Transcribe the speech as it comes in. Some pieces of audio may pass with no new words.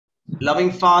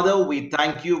Loving Father, we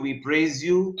thank you, we praise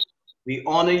you, we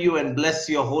honor you and bless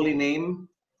your holy name.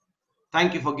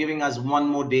 Thank you for giving us one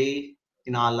more day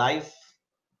in our life,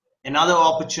 another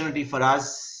opportunity for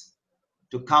us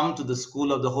to come to the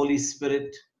school of the Holy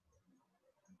Spirit.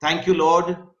 Thank you,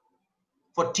 Lord,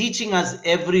 for teaching us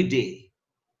every day.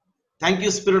 Thank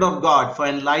you, Spirit of God, for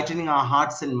enlightening our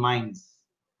hearts and minds.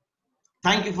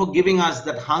 Thank you for giving us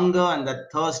that hunger and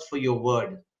that thirst for your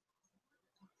word.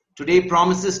 Today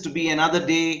promises to be another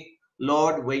day,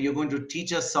 Lord, where you're going to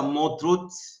teach us some more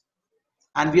truths.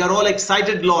 And we are all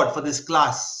excited, Lord, for this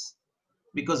class,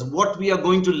 because what we are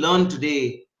going to learn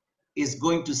today is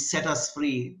going to set us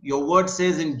free. Your word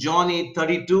says in John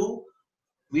 8:32,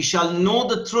 we shall know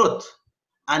the truth,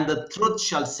 and the truth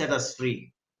shall set us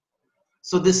free.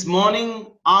 So this morning,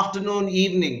 afternoon,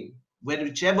 evening,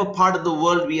 whichever part of the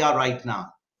world we are right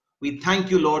now, we thank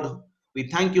you, Lord. We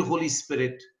thank you, Holy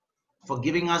Spirit, for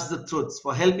giving us the truths,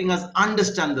 for helping us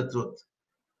understand the truth,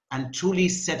 and truly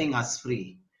setting us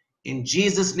free. In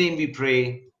Jesus' name we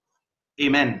pray.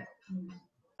 Amen.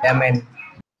 Amen.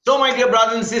 So, my dear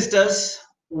brothers and sisters,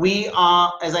 we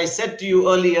are, as I said to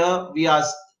you earlier, we are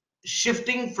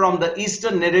shifting from the Easter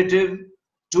narrative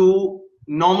to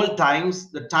normal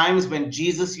times, the times when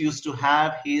Jesus used to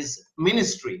have his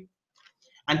ministry.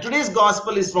 And today's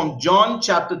gospel is from John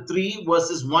chapter 3,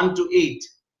 verses 1 to 8.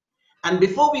 And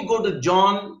before we go to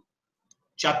John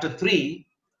chapter 3,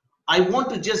 I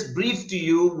want to just brief to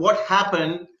you what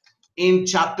happened in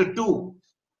chapter 2.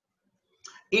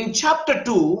 In chapter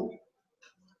 2,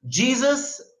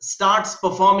 Jesus starts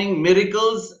performing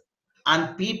miracles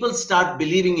and people start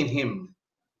believing in him.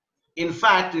 In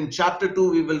fact, in chapter 2,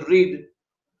 we will read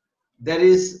there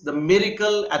is the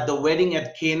miracle at the wedding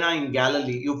at Cana in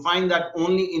Galilee. You find that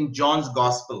only in John's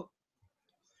gospel.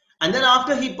 And then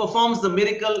after he performs the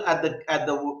miracle at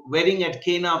the wedding at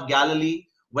Cana of Galilee,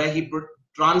 where he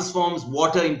transforms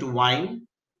water into wine,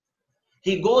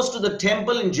 he goes to the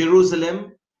temple in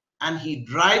Jerusalem and he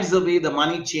drives away the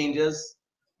money changers,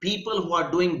 people who are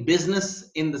doing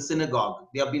business in the synagogue.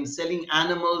 They have been selling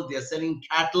animals, they are selling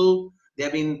cattle, they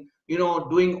have been,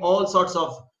 doing all sorts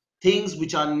of things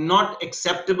which are not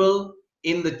acceptable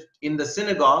in the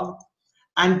synagogue.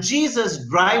 And Jesus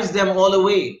drives them all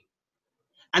away.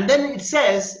 And then it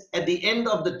says at the end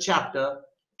of the chapter,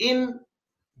 in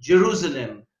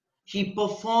Jerusalem, he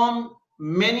performed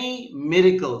many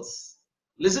miracles.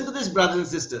 Listen to this, brothers and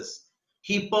sisters.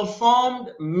 He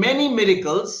performed many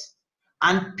miracles,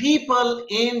 and people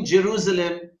in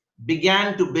Jerusalem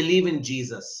began to believe in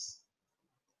Jesus.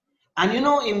 And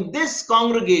in this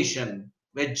congregation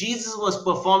where Jesus was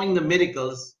performing the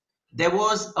miracles, there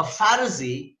was a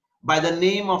Pharisee by the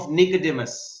name of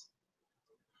Nicodemus.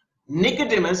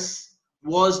 Nicodemus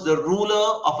was the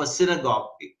ruler of a synagogue.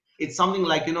 It's something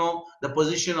like, the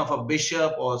position of a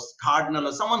bishop or cardinal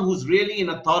or someone who's really in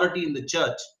authority in the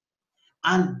church.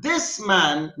 And this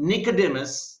man,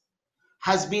 Nicodemus,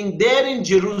 has been there in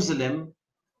Jerusalem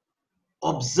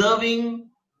observing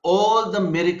all the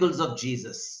miracles of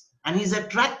Jesus. And he's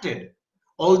attracted.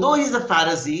 Although he's a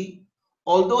Pharisee,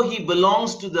 although he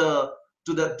belongs to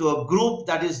a group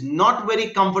that is not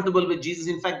very comfortable with Jesus,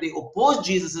 in fact, they oppose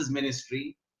Jesus's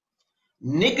ministry,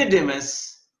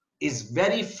 Nicodemus is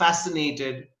very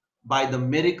fascinated by the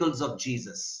miracles of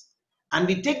Jesus. And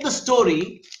we take the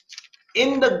story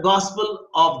in the Gospel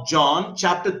of John,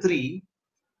 chapter 3,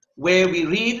 where we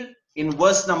read in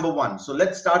verse number 1. So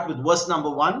let's start with verse number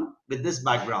 1 with this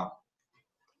background.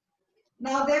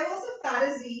 Now there was a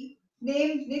Pharisee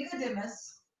named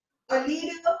Nicodemus, a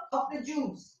leader of the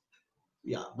Jews.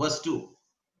 Yeah, verse 2.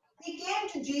 He came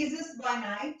to Jesus by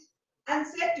night and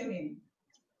said to him,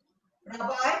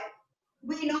 Rabbi,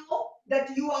 we know that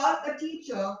you are a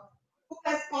teacher who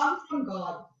has come from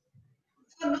God.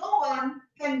 For no one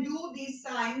can do these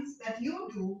signs that you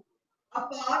do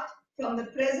apart from the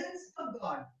presence of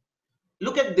God.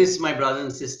 Look at this, my brothers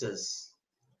and sisters.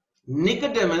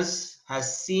 Nicodemus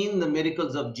has seen the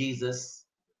miracles of Jesus.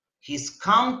 He's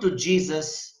come to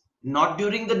Jesus not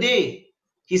during the day.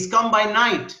 He's come by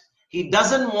night. He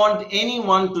doesn't want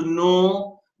anyone to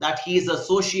know that he is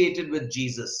associated with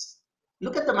Jesus.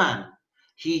 Look at the man.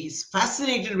 He is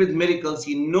fascinated with miracles.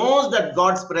 He knows that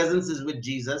God's presence is with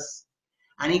Jesus.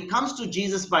 And he comes to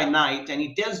Jesus by night and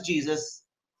he tells Jesus,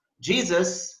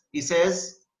 he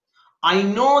says, I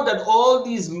know that all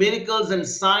these miracles and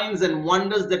signs and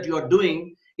wonders that you are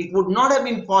doing, it would not have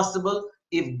been possible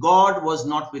if God was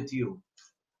not with you.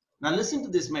 Now listen to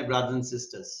this, my brothers and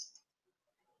sisters.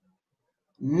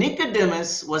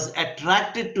 Nicodemus was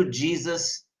attracted to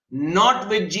Jesus not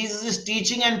with Jesus'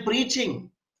 teaching and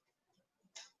preaching.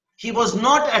 He was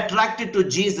not attracted to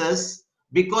Jesus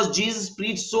because Jesus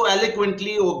preached so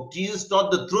eloquently or Jesus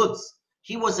taught the truths,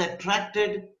 he was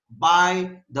attracted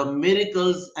by the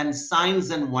miracles and signs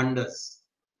and wonders.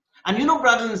 And you know,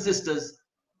 brothers and sisters,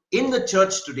 in the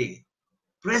church today,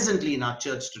 presently in our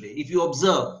church today, if you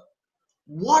observe,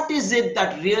 what is it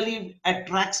that really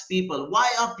attracts people? Why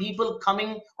are people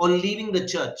coming or leaving the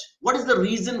church? What is the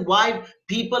reason why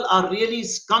people are really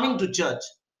coming to church?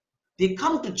 They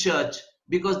come to church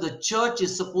because the church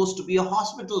is supposed to be a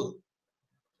hospital.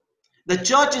 The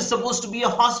church is supposed to be a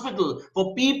hospital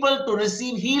for people to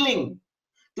receive healing,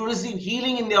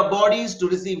 in their bodies, to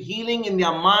receive healing in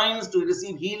their minds, to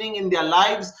receive healing in their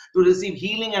lives, to receive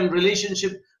healing and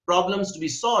relationship problems to be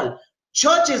solved.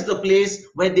 Church is the place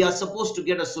where they are supposed to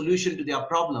get a solution to their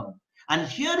problem. And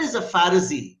here is a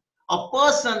Pharisee, a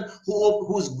person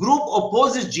whose group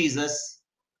opposes Jesus,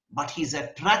 but he's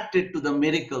attracted to the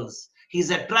miracles. He's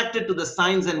attracted to the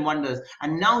signs and wonders.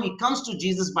 And now he comes to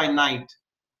Jesus by night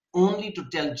only to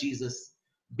tell Jesus,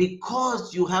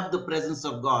 because you have the presence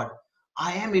of God,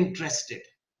 I am interested.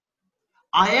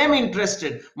 I am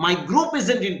interested. My group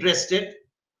isn't interested.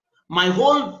 My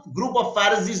whole group of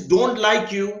Pharisees don't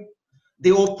like you. They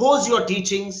oppose your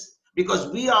teachings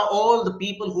because we are all the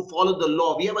people who follow the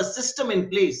law. We have a system in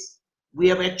place. We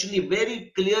have actually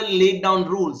very clearly laid down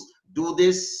rules. Do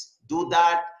this, do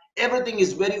that. Everything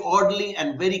is very orderly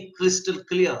and very crystal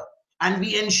clear. And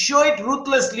we ensure it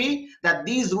ruthlessly that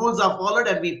these rules are followed,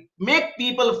 and we make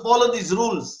people follow these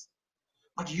rules.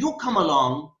 But you come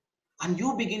along and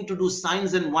you begin to do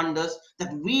signs and wonders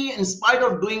that we, in spite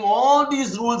of doing all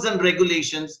these rules and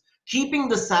regulations, keeping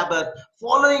the Sabbath,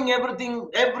 following everything,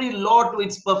 every law to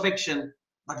its perfection,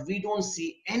 but we don't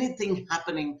see anything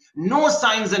happening, no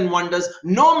signs and wonders,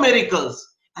 no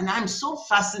miracles. And I'm so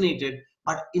fascinated,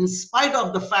 but in spite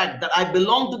of the fact that I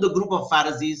belong to the group of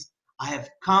Pharisees, I have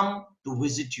come to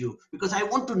visit you because I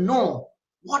want to know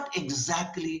what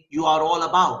exactly you are all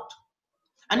about.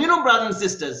 And you know, brothers and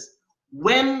sisters,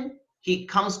 when he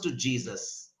comes to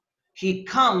Jesus, he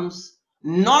comes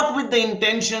not with the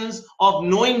intentions of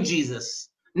knowing Jesus,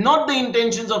 not the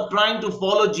intentions of trying to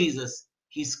follow Jesus.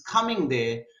 He's coming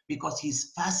there because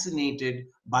he's fascinated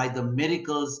by the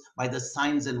miracles, by the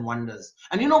signs and wonders.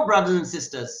 And you know, brothers and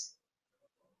sisters,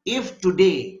 if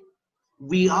today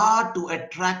we are to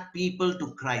attract people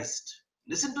to Christ,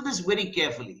 listen to this very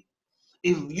carefully.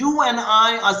 If you and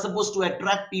I are supposed to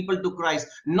attract people to Christ,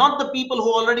 not the people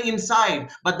who are already inside,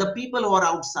 but the people who are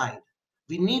outside,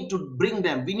 we need to bring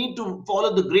them. We need to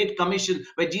follow the Great Commission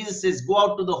where Jesus says, go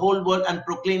out to the whole world and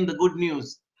proclaim the good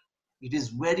news. It is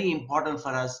very important for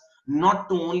us not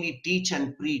to only teach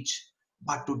and preach,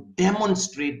 but to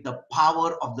demonstrate the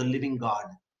power of the living God.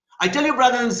 I tell you,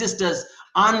 brothers and sisters,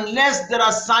 unless there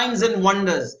are signs and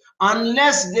wonders,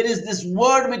 unless there is this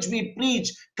word which we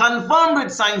preach, confirmed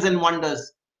with signs and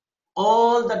wonders,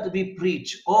 all that we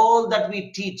preach, all that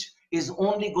we teach is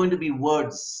only going to be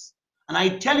words. And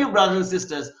I tell you, brothers and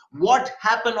sisters, what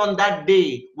happened on that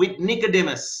day with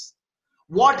Nicodemus,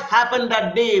 what happened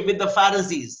that day with the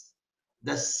Pharisees,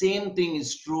 the same thing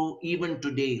is true even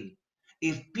today.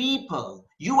 If people,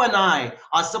 you and I,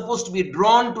 are supposed to be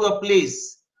drawn to a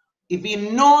place, if we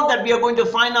know that we are going to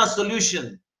find our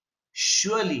solution,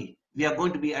 surely we are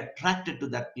going to be attracted to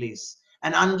that place.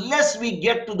 And unless we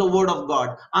get to the Word of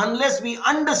God, unless we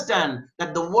understand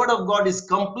that the Word of God is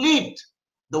complete,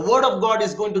 the Word of God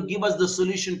is going to give us the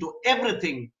solution to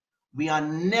everything, we are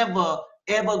never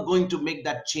ever going to make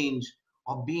that change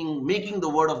of making the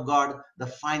Word of God the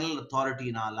final authority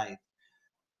in our life.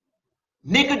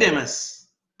 Nicodemus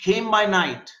came by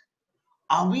night.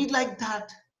 Are we like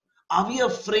that? Are we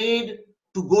afraid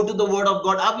to go to the Word of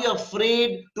God? Are we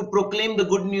afraid to proclaim the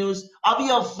good news? Are we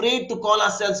afraid to call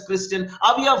ourselves Christian?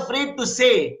 Are we afraid to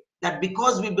say that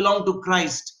because we belong to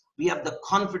Christ, we have the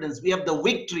confidence, we have the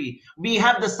victory, we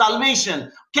have the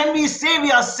salvation? Can we say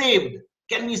we are saved?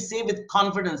 Can we say with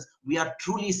confidence we are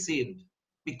truly saved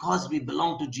because we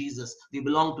belong to Jesus, we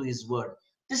belong to His Word?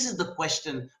 This is the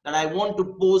question that I want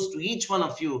to pose to each one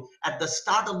of you at the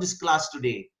start of this class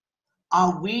today.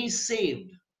 Are we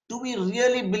saved? Do we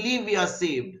really believe we are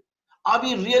saved? Are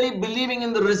we really believing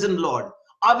in the risen Lord?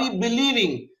 Are we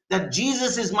believing that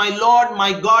Jesus is my Lord,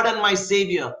 my God, and my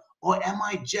Savior? Or am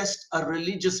I just a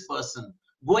religious person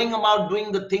going about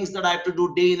doing the things that I have to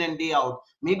do day in and day out?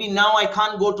 Maybe now I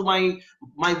can't go to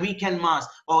my weekend mass,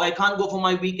 or I can't go for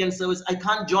my weekend service. I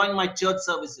can't join my church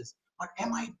services. But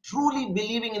am I truly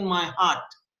believing in my heart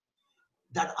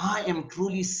that I am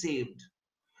truly saved?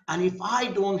 And if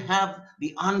I don't have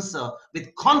the answer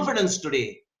with confidence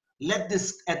today, let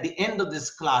this, at the end of this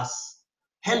class,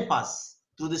 help us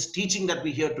through this teaching that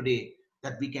we hear today,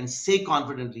 that we can say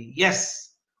confidently,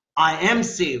 yes, I am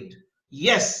saved.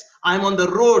 Yes, I'm on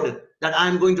the road that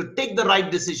I'm going to take the right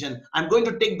decision. I'm going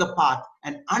to take the path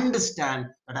and understand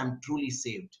that I'm truly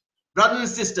saved. Brothers and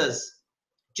sisters,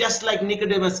 just like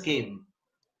Nicodemus came,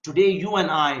 today you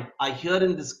and I are here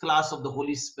in this class of the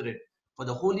Holy Spirit for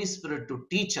the Holy Spirit to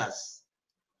teach us,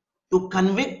 to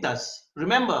convict us.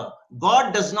 Remember,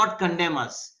 God does not condemn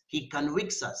us, He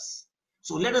convicts us.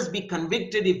 So let us be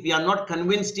convicted if we are not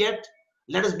convinced yet.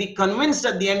 Let us be convinced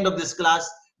at the end of this class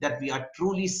that we are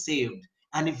truly saved.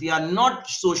 And if we are not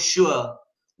so sure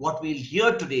what we'll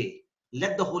hear today,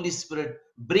 let the Holy Spirit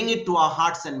bring it to our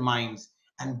hearts and minds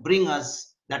and bring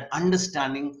us that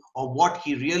understanding of what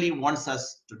He really wants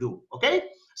us to do. Okay?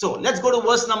 So let's go to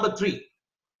verse number 3.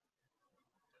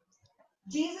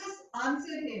 Jesus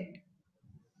answered him,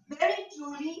 "Very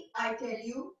truly I tell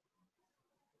you,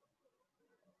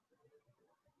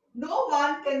 no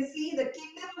one can see the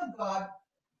kingdom of God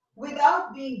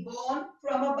without being born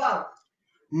from above."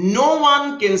 No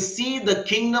one can see the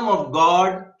kingdom of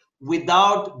God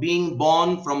without being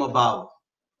born from above.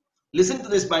 Listen to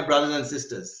this, my brothers and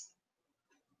sisters.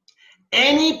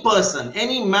 Any person,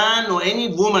 any man or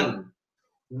any woman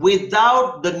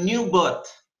without the new birth,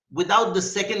 without the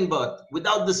second birth,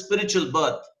 without the spiritual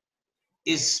birth,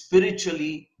 is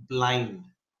spiritually blind.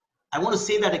 I want to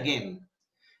say that again.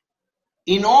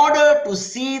 In order to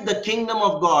see the kingdom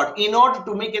of God, in order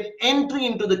to make an entry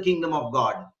into the kingdom of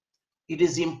God, it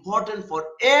is important for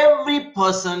every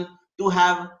person to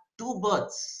have two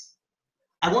births.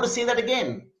 I want to say that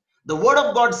again. The word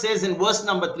of God says in verse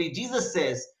number 3, Jesus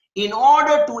says, in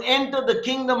order to enter the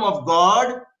kingdom of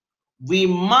God, we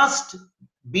must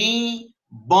be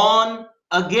born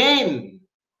again.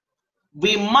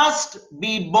 We must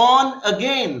be born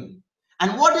again.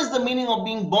 And what is the meaning of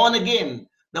being born again?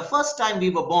 The first time we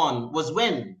were born was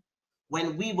when?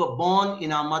 When we were born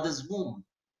in our mother's womb.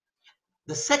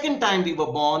 The second time we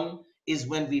were born is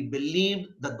when we believed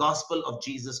the gospel of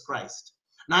Jesus Christ.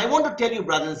 Now, I want to tell you,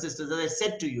 brothers and sisters, as I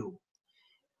said to you,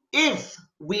 if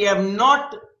we have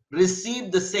not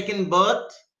received the second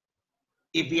birth,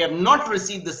 if we have not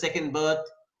received the second birth,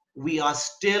 we are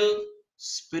still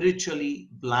spiritually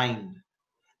blind.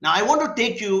 Now, I want to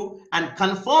take you and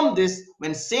confirm this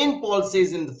when St. Paul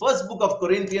says in the first book of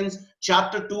Corinthians,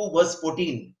 chapter 2, verse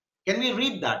 14. Can we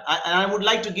read that? I would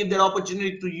like to give that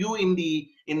opportunity to you in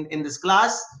this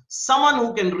class. Someone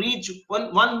who can read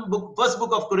one book, first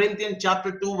book of Corinthians,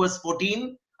 chapter 2, verse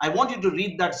 14. I want you to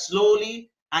read that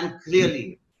slowly and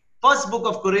clearly. First book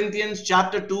of Corinthians,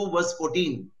 chapter 2, verse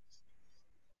 14.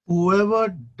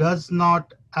 Whoever does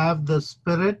not have the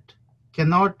Spirit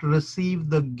cannot receive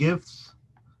the gifts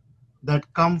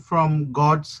that come from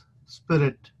God's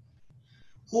Spirit.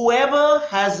 Whoever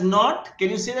has not, can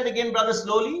you say that again, brother,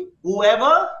 slowly?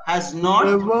 Whoever has not.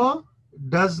 Whoever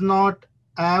does not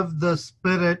have the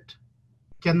Spirit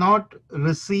cannot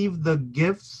receive the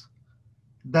gifts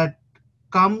that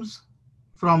comes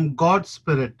from God's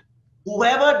Spirit.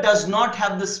 Whoever does not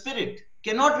have the Spirit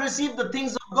cannot receive the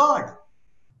things of God.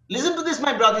 Listen to this,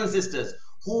 my brothers and sisters.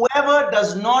 Whoever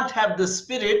does not have the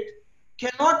Spirit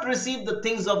cannot receive the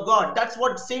things of God. That's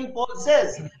what St. Paul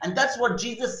says. And that's what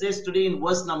Jesus says today in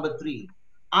verse number 3.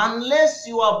 Unless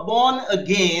you are born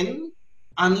again,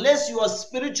 unless you are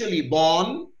spiritually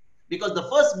born, because the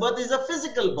first birth is a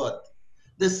physical birth,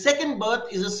 the second birth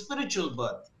is a spiritual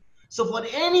birth. So for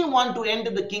anyone to enter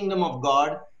the kingdom of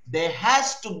God, there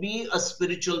has to be a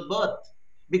spiritual birth.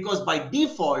 Because by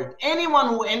default, anyone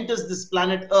who enters this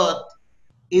planet Earth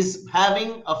is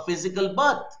having a physical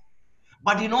birth.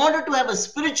 But in order to have a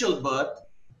spiritual birth,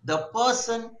 the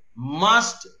person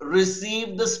must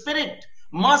receive the Spirit,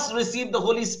 must receive the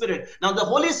Holy Spirit. Now, the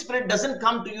Holy Spirit doesn't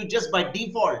come to you just by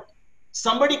default.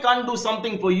 Somebody can't do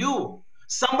something for you.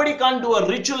 Somebody can't do a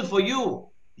ritual for you.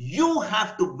 You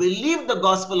have to believe the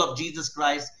gospel of Jesus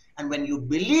Christ. And when you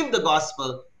believe the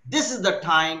gospel, this is the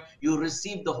time you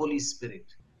receive the Holy Spirit.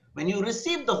 When you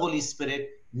receive the Holy Spirit,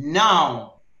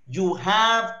 now you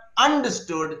have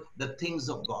understood the things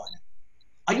of God.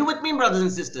 Are you with me, brothers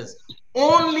and sisters?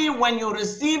 Only when you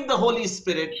receive the Holy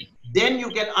Spirit, then you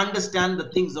can understand the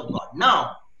things of God.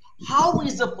 Now, how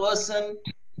is a person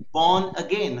born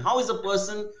again? How is a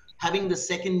person having the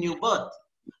second new birth?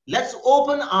 Let's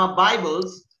open our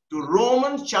Bibles to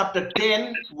Romans chapter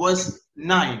 10, verse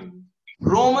 9.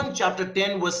 Romans chapter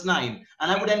 10, verse 9.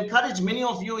 And I would encourage many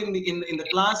of you in the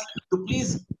class to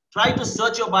please try to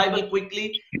search your Bible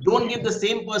quickly. Don't give the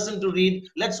same person to read.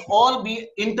 Let's all be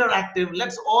interactive.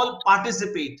 Let's all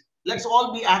participate. Let's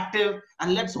all be active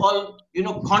and let's all,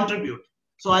 contribute.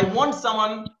 So I want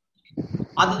someone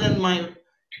other than my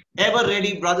ever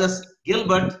ready brothers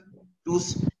Gilbert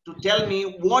to tell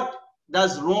me what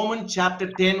does Romans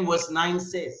chapter 10 verse 9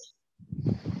 says?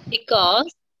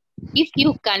 Because if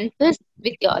you confess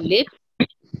with your lips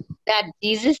that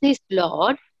Jesus is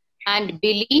Lord and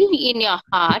believe in your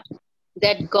heart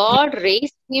that God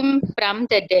raised him from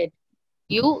the dead,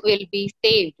 you will be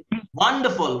saved.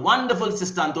 Wonderful, wonderful,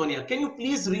 Sister Antonia. Can you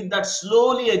please read that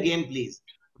slowly again, please?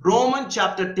 Romans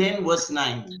chapter 10 verse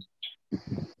 9.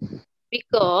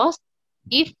 Because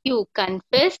if you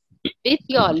confess with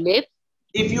your lips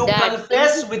If you that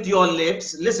confess with your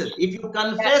lips, listen, if you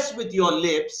confess with your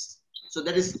lips, so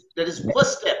that is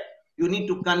first step. You need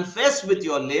to confess with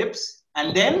your lips,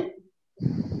 and then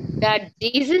that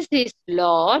Jesus is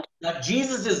Lord that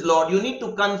Jesus is Lord. You need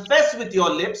to confess with your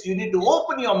lips. You need to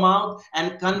open your mouth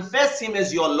and confess him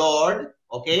as your Lord,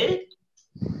 okay?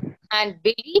 and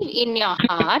believe in your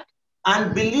heart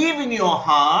And believe in your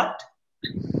heart,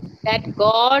 that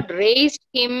God raised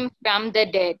him from the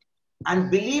dead.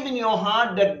 and believe in your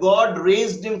heart that God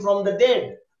raised him from the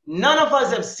dead. None of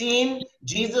us have seen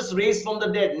Jesus raised from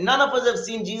the dead. None of us have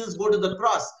seen Jesus go to the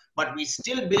cross, but we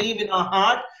still believe in our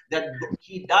heart that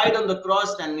he died on the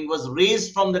cross and he was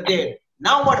raised from the dead.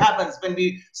 Now what happens when we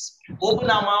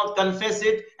open our mouth, confess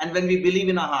it, and when we believe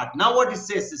in our heart? Now what it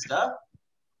says, sister?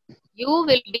 You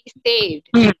will be saved.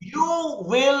 You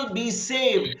will be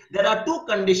saved. There are two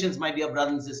conditions, my dear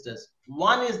brothers and sisters.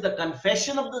 One is the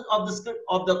confession of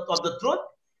the truth,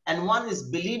 and one is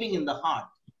believing in the heart.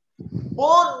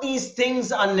 Both these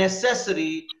things are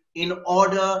necessary in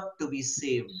order to be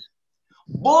saved.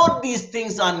 Both these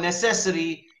things are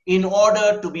necessary in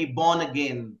order to be born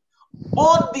again.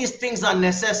 Both these things are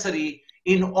necessary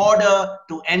in order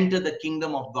to enter the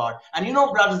kingdom of God. And you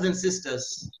know, brothers and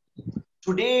sisters,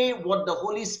 today what the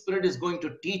Holy Spirit is going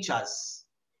to teach us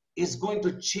is going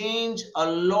to change a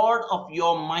lot of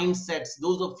your mindsets.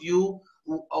 Those of you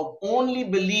who have only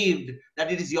believed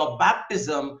that it is your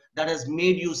baptism that has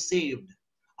made you saved.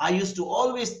 I used to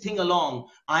always think along,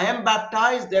 I am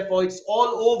baptized, therefore it's all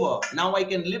over. Now I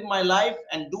can live my life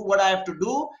and do what I have to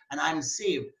do and I'm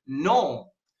saved. No.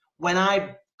 When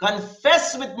I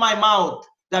confess with my mouth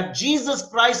that Jesus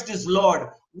Christ is Lord,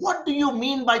 what do you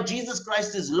mean by Jesus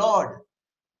Christ is Lord?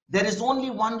 There is only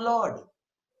one Lord.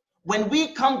 When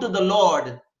we come to the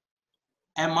Lord,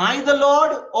 am I the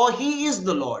Lord or he is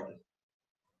the Lord?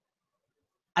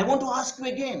 I want to ask you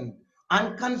again.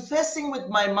 I'm confessing with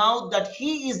my mouth that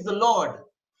he is the Lord.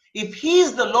 If he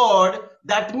is the Lord,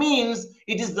 that means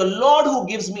it is the Lord who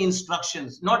gives me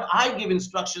instructions, not I give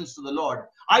instructions to the Lord.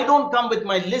 I don't come with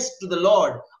my list to the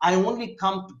Lord. I only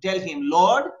come to tell him,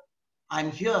 Lord,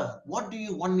 I'm here. What do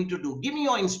you want me to do? Give me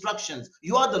your instructions.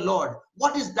 You are the Lord.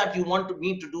 What is that you want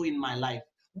me to do in my life?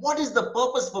 What is the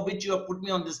purpose for which you have put me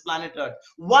on this planet Earth?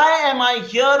 Why am I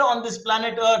here on this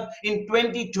planet Earth in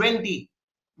 2020?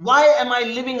 Why am I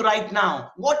living right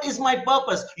now? What is my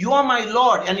purpose? You are my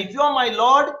Lord. And if you are my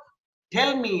Lord,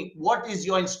 tell me what is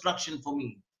your instruction for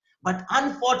me. But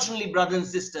unfortunately, brothers and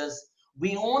sisters,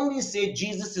 we only say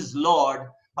Jesus is Lord,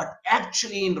 but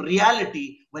actually in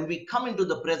reality, when we come into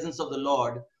the presence of the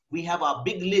Lord, we have our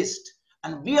big list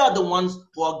and we are the ones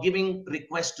who are giving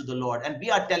requests to the Lord. And we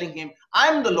are telling him,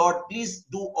 I'm the Lord, please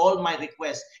do all my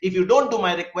requests. If you don't do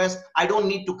my request, I don't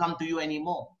need to come to you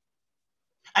anymore.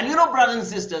 And you know, brothers and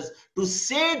sisters, to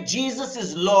say Jesus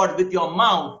is Lord with your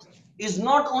mouth is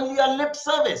not only a lip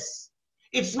service.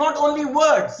 It's not only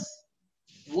words.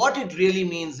 What it really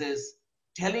means is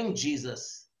telling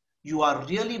Jesus, you are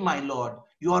really my Lord.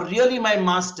 You are really my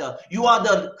master. You are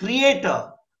the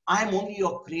creator. I am only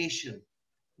your creation.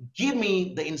 Give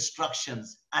me the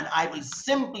instructions and I will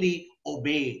simply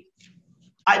obey.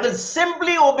 I will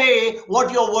simply obey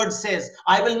what your word says.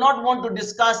 I will not want to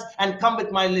discuss and come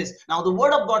with my list. Now, the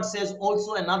word of God says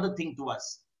also another thing to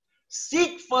us.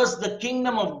 Seek first the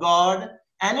kingdom of God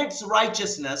and its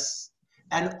righteousness,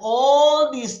 and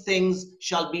all these things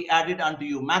shall be added unto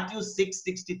you. Matthew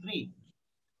 6:63.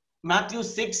 Matthew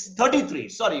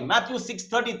 6:33. Matthew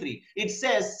 6:33. It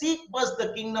says, seek first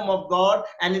the kingdom of God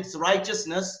and its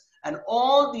righteousness, and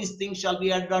all these things shall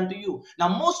be added unto you. Now,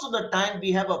 most of the time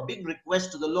we have a big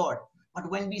request to the Lord, but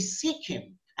when we seek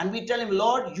him and we tell him,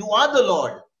 Lord, you are the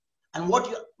Lord, and what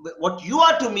you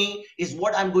are to me is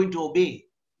what I'm going to obey.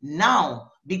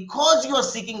 Now, because you are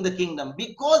seeking the kingdom,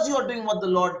 because you are doing what the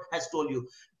Lord has told you,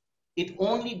 it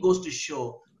only goes to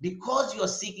show, because you are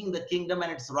seeking the kingdom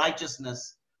and its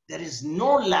righteousness, there is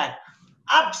no lack,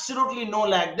 absolutely no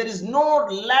lack. There is no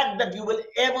lack that you will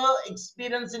ever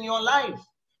experience in your life.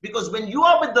 Because when you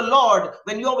are with the Lord,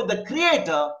 when you are with the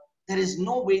Creator, there is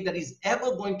no way that He's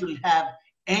ever going to have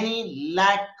any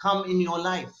lack come in your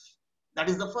life. That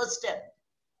is the first step.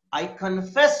 I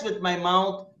confess with my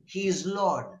mouth, He is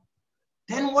Lord.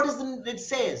 then what is it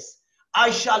says?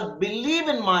 I shall believe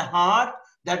in my heart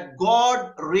that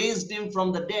God raised him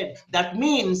from the dead. That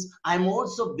means I'm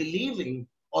also believing,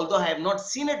 although I have not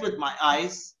seen it with my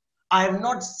eyes. I have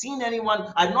not seen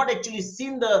anyone, I've not actually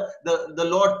seen the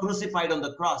Lord crucified on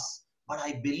the cross. But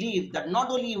I believe that not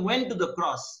only he went to the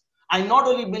cross, I not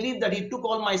only believe that he took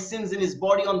all my sins in his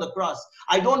body on the cross.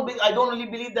 I don't only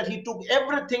believe that he took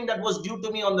everything that was due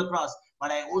to me on the cross, but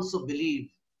I also believe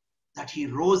that he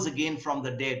rose again from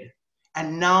the dead.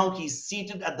 And now he's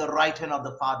seated at the right hand of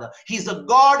the Father. He's a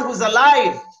God who's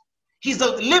alive. He's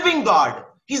a living God.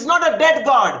 He's not a dead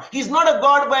God. He's not a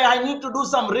God where I need to do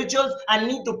some rituals and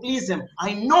need to please him.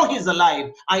 I know he's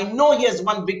alive. I know he has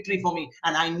won victory for me.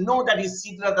 And I know that he's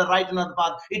seated at the right hand of the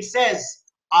Father. It says,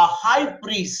 our high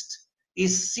priest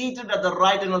is seated at the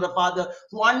right hand of the Father,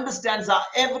 who understands our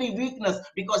every weakness,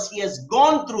 because he has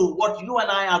gone through what you and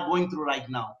I are going through right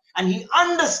now. And he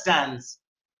understands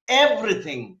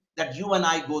everything that you and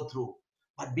I go through.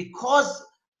 But because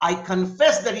I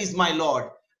confess that he's my Lord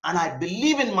and I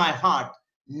believe in my heart,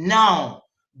 now,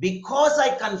 because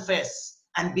I confess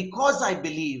and because I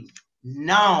believe,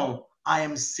 now I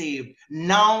am saved.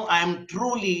 Now I am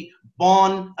truly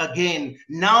born again.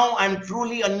 Now I'm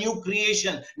truly a new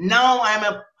creation. Now I'm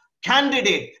a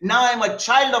candidate. Now I'm a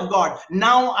child of God.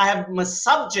 Now I am a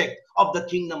subject of the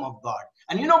kingdom of God.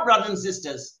 And you know, brothers and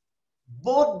sisters,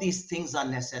 both these things are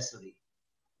necessary.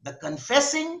 The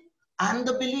confessing and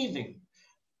the believing.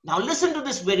 Now listen to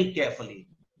this very carefully.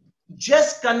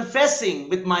 Just confessing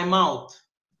with my mouth,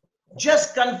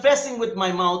 just confessing with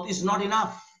my mouth is not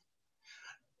enough.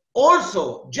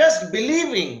 Also, just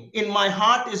believing in my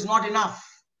heart is not enough.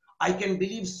 I can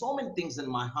believe so many things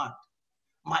in my heart.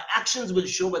 My actions will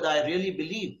show whether I really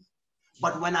believe.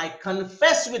 But when I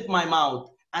confess with my mouth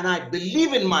and I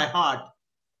believe in my heart,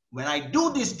 when I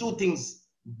do these two things,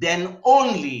 then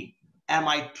only am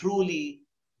I truly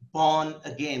born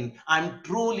again. I'm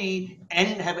truly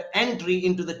have entry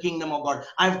into the kingdom of God.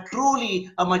 I'm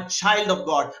truly a child of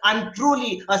God. I'm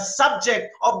truly a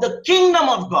subject of the kingdom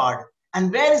of God. And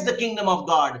where is the kingdom of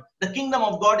God? The kingdom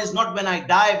of God is not when I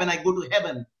die, when I go to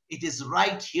heaven. It is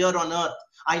right here on earth.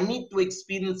 I need to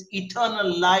experience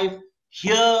eternal life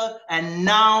here and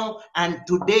now and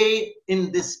today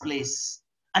in this place.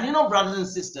 And you know, brothers and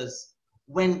sisters,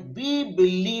 when we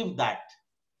believe that,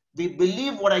 we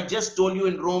believe what I just told you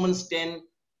in Romans 10,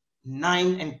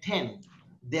 9 and 10,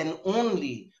 then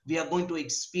only we are going to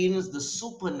experience the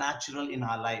supernatural in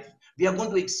our life. We are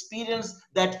going to experience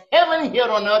that heaven here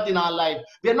on earth in our life.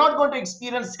 We are not going to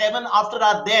experience heaven after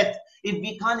our death if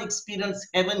we can't experience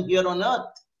heaven here on earth.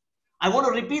 I want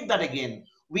to repeat that again.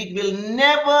 We will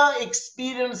never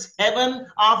experience heaven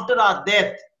after our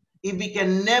death if we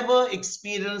can never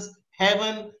experience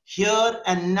heaven here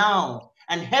and now.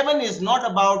 And heaven is not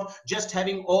about just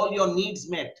having all your needs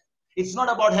met. It's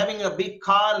not about having a big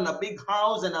car and a big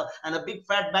house and a big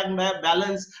fat bank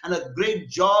balance and a great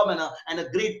job and a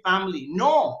great family.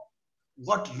 No.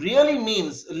 What really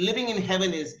means living in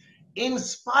heaven is, in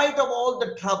spite of all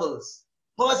the troubles,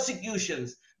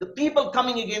 persecutions, the people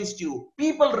coming against you,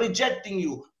 people rejecting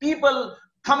you, people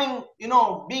coming,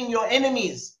 being your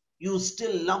enemies, you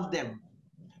still love them.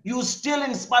 You still,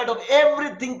 in spite of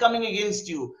everything coming against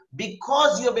you,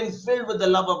 because you have been filled with the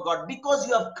love of God, because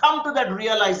you have come to that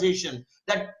realization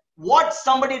that what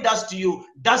somebody does to you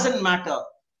doesn't matter.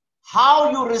 How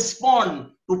you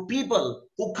respond to people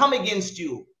who come against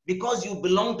you, because you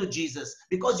belong to Jesus,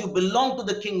 because you belong to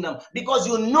the kingdom, because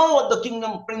you know what the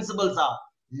kingdom principles are.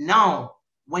 Now,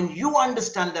 when you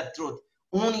understand that truth,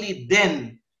 only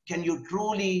then can you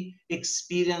truly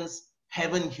experience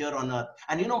heaven here on earth.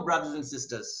 And you know, brothers and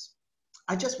sisters,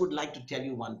 I just would like to tell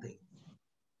you one thing.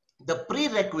 The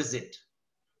prerequisite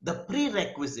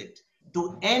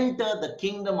to enter the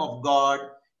kingdom of God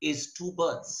is two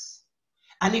births.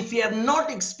 And if we have not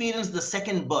experienced the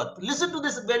second birth, listen to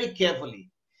this very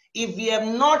carefully. If we have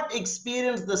not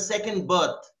experienced the second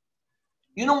birth,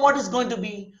 you know what is going to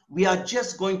be? We are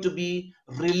just going to be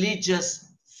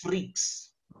religious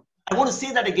freaks. I want to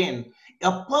say that again.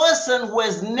 A person who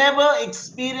has never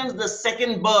experienced the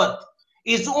second birth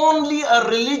is only a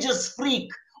religious freak,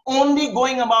 only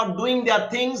going about doing their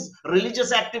things,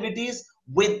 religious activities,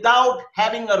 without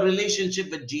having a relationship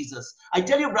with Jesus. I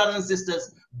tell you, brothers and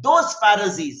sisters, those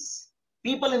Pharisees,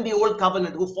 people in the old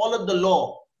covenant who followed the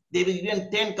law, they were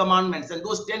given 10 commandments, and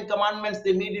those 10 commandments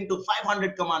they made into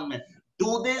 500 commandments.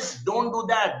 Do this, don't do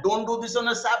that, don't do this on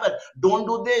a Sabbath, don't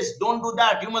do this, don't do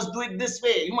that, you must do it this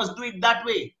way, you must do it that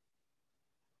way.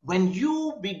 When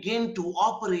you begin to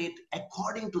operate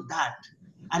according to that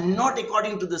and not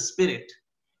according to the Spirit,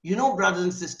 you know, brothers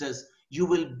and sisters, you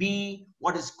will be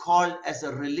what is called as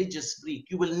a religious freak.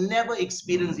 You will never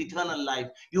experience eternal life.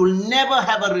 You will never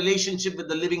have a relationship with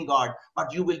the living God,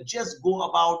 but you will just go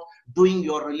about doing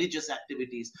your religious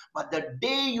activities. But the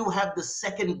day you have the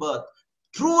second birth,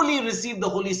 truly receive the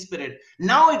Holy Spirit,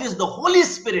 now it is the Holy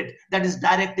Spirit that is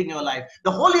directing your life.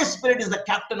 The Holy Spirit is the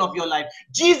captain of your life.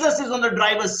 Jesus is on the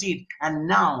driver's seat, and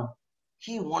now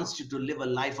he wants you to live a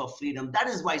life of freedom. That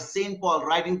is why St. Paul,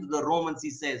 writing to the Romans, he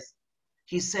says,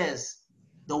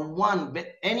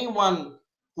 anyone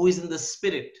who is in the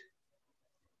Spirit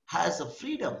has a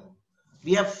freedom.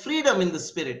 We have freedom in the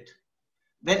Spirit.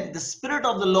 When the Spirit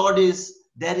of the Lord is,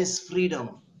 there is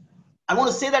freedom. I want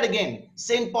to say that again.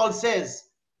 St. Paul says,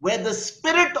 where the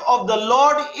Spirit of the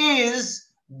Lord is,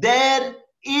 there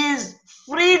is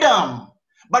freedom.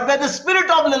 But where the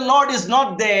Spirit of the Lord is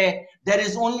not there, there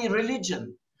is only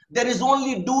religion. There is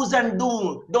only do's and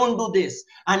don't do this.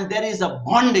 And there is a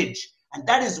bondage. And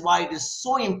that is why it is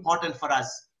so important for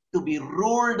us to be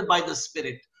ruled by the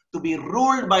Spirit, to be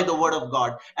ruled by the Word of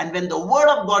God. And when the Word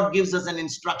of God gives us an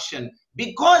instruction,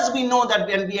 because we know that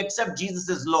when we accept Jesus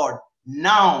as Lord,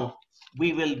 now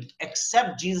we will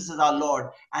accept Jesus as our Lord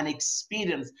and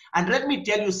experience. And let me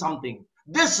tell you something.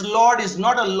 This Lord is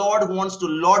not a Lord who wants to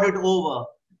lord it over.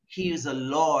 He is a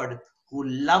Lord who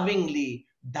lovingly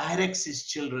directs his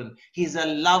children. He's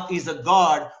a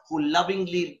God who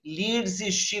lovingly leads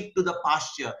his sheep to the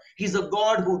pasture. He's a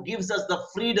God who gives us the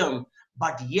freedom.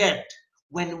 But yet,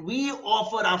 when we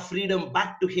offer our freedom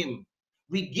back to him,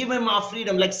 we give him our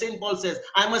freedom. Like St. Paul says,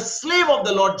 I'm a slave of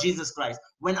the Lord Jesus Christ.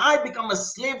 When I become a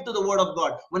slave to the Word of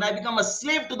God, when I become a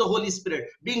slave to the Holy Spirit,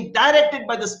 being directed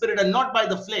by the Spirit and not by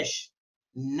the flesh,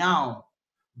 now,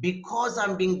 because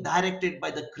I'm being directed by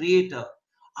the Creator,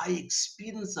 I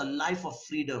experience a life of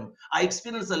freedom. I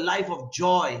experience a life of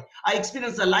joy. I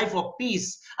experience a life of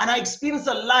peace. And I experience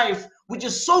a life which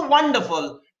is so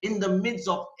wonderful in the midst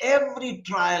of every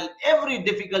trial, every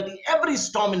difficulty, every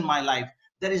storm in my life.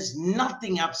 There is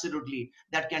nothing absolutely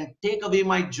that can take away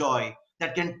my joy,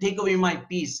 that can take away my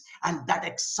peace. And that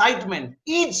excitement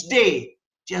each day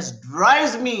just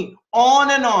drives me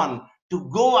on and on to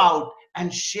go out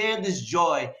and share this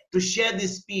joy, to share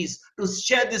this peace, to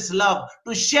share this love,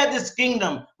 to share this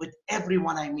kingdom with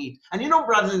everyone I meet. And you know,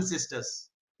 brothers and sisters,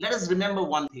 let us remember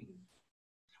one thing.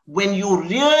 When you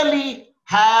really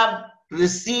have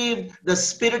received the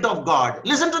Spirit of God,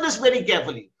 listen to this very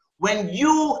carefully. When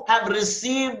you have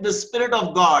received the Spirit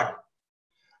of God,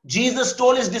 Jesus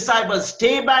told his disciples,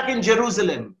 stay back in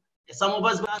Jerusalem. Some of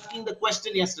us were asking the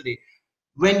question yesterday.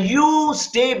 When you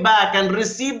stay back and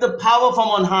receive the power from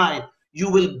on high, you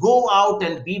will go out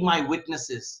and be my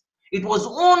witnesses. It was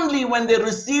only when they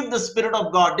received the Spirit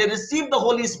of God, they received the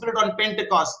Holy Spirit on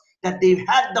Pentecost, that they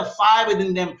had the fire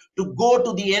within them to go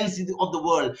to the ends of the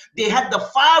world. They had the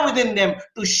fire within them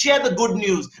to share the good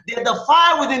news. They had the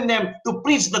fire within them to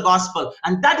preach the gospel.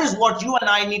 And that is what you and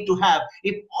I need to have.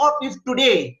 If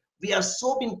today we have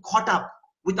so been caught up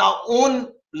with our own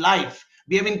life,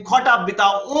 we have been caught up with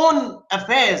our own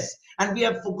affairs, and we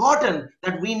have forgotten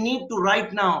that we need to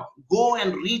right now go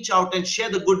and reach out and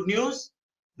share the good news,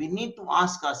 we need to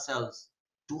ask ourselves,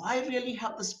 do I really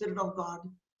have the Spirit of God?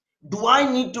 Do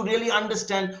I need to really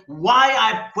understand why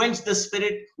I've quenched the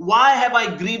Spirit? Why have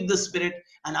I grieved the Spirit?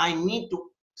 And I need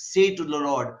to say to the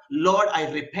Lord, Lord,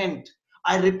 I repent.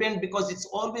 I repent because it's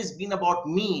always been about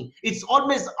me. It's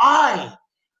always I.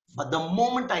 But the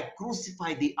moment I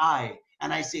crucify the I,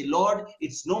 and I say, Lord,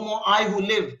 it's no more I who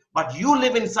live, but you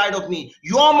live inside of me.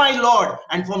 You are my Lord.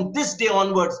 And from this day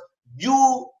onwards,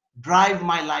 you drive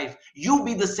my life. You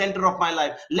be the center of my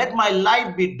life. Let my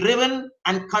life be driven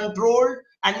and controlled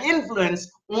and influenced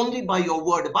only by your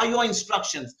word, by your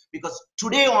instructions. Because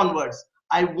today onwards,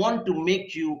 I want to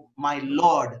make you my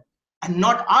Lord. And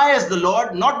not I as the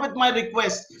Lord, not with my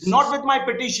requests, not with my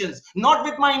petitions, not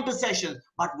with my intercessions,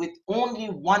 but with only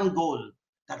one goal,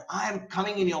 that I am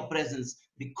coming in your presence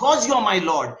because you're my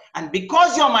Lord. And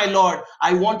because you're my Lord,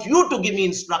 I want you to give me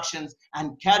instructions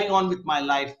and carry on with my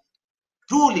life,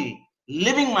 truly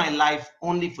living my life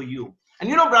only for you. And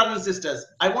you know, brothers and sisters,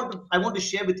 I want to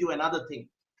share with you another thing.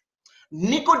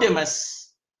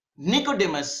 Nicodemus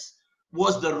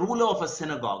was the ruler of a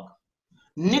synagogue.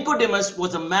 Nicodemus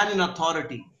was a man in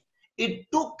authority. It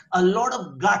took a lot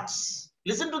of guts.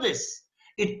 Listen to this.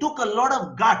 It took a lot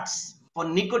of guts for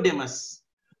Nicodemus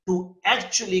to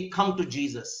actually come to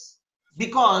Jesus.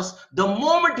 Because the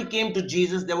moment he came to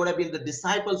Jesus, there would have been the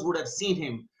disciples who would have seen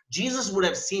him. Jesus would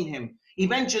have seen him.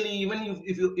 Eventually, even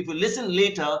if you listen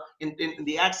later in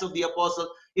the Acts of the Apostle,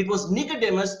 it was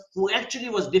Nicodemus who actually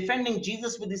was defending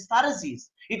Jesus with his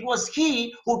Pharisees. It was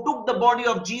he who took the body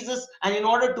of Jesus and in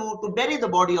order to bury the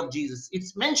body of Jesus.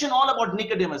 It's mentioned all about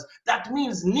Nicodemus. That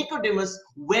means Nicodemus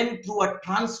went through a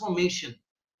transformation.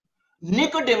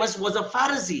 Nicodemus was a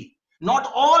Pharisee.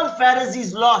 Not all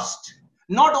Pharisees lost.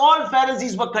 Not all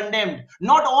Pharisees were condemned.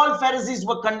 Not all Pharisees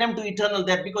were condemned to eternal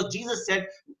death, because Jesus said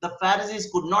the Pharisees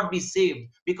could not be saved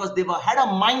because they had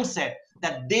a mindset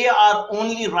that they are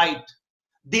only right.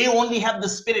 They only have the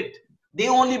Spirit. They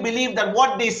only believe that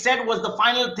what they said was the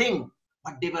final thing.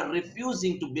 But they were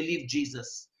refusing to believe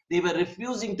Jesus. They were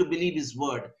refusing to believe his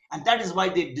word. And that is why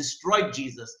they destroyed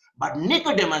Jesus. But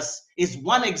Nicodemus is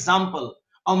one example.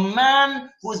 A man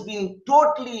who's been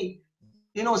totally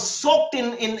soaked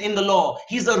in the law.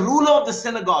 He's a ruler of the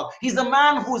synagogue. He's a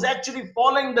man who's actually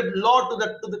following the law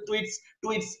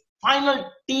to its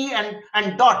final T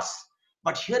and dots.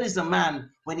 But here is a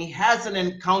man, when he has an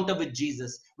encounter with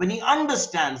Jesus, when he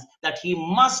understands that he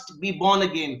must be born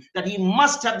again, that he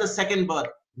must have the second birth,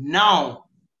 now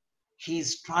he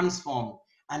is transformed,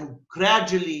 and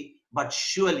gradually but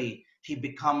surely he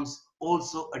becomes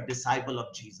also a disciple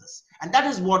of Jesus. And that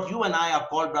is what you and I are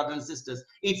called, brothers and sisters.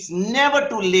 It's never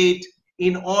too late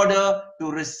in order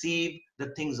to receive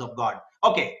the things of God.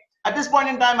 Okay, at this point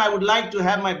in time, I would like to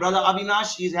have my brother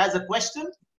Avinash. He has a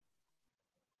question.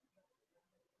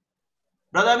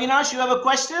 Brother Avinash, you have a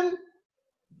question?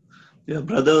 Yeah,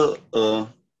 brother,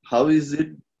 how is it?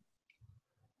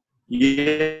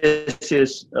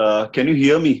 Yes. Can you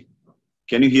hear me?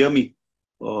 Can you hear me?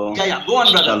 Yeah. Go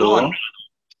on, brother. Hello. Go on.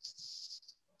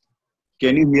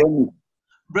 Can you hear me?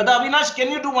 Brother Avinash, can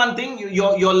you do one thing?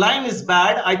 Your line is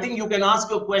bad. I think you can ask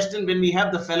your question when we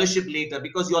have the fellowship later,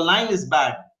 because your line is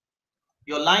bad.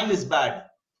 Your line is bad.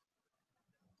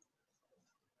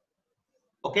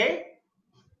 Okay?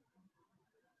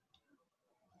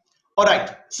 All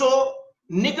right. So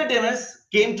Nicodemus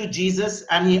came to Jesus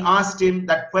and he asked him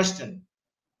that question.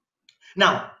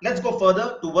 Now, let's go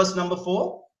further to verse number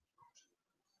 4.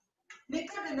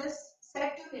 Nicodemus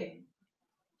said to him,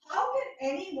 "How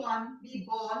can anyone be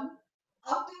born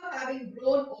after having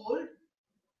grown old?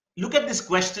 Look at this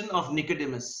question of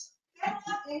Nicodemus. Can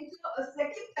one enter a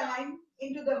second time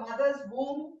into the mother's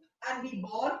womb and be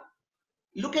born?"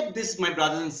 Look at this, my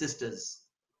brothers and sisters.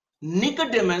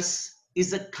 Nicodemus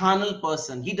is a carnal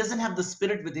person. He doesn't have the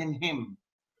Spirit within him.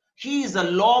 He is a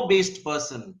law-based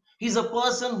person. He's a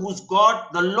person who's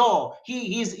got the law.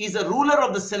 He's a ruler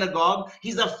of the synagogue.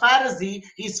 He's a Pharisee.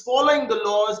 He's following the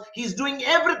laws. He's doing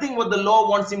everything what the law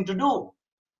wants him to do.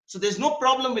 So there's no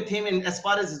problem with him as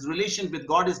far as his relation with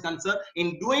God is concerned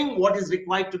in doing what is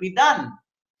required to be done.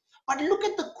 But look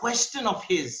at the question of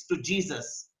his to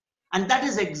Jesus. And that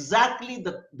is exactly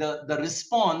the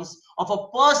response of a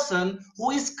person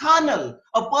who is carnal,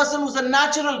 a person who's a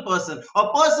natural person,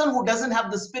 a person who doesn't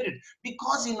have the Spirit.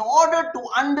 Because in order to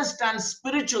understand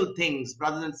spiritual things,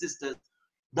 brothers and sisters,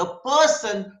 the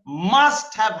person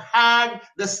must have had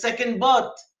the second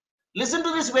birth. Listen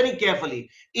to this very carefully.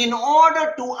 In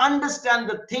order to understand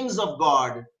the things of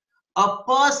God, a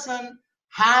person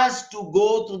has to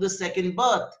go through the second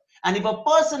birth. And if a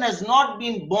person has not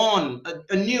been born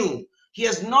anew, he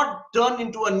has not turned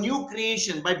into a new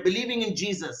creation by believing in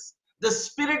Jesus, the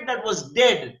spirit that was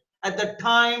dead at the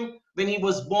time when he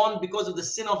was born because of the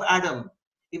sin of Adam,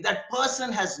 if that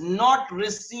person has not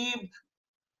received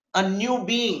a new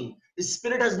being, the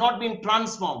spirit has not been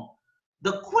transformed,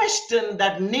 the question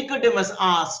that Nicodemus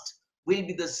asked will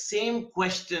be the same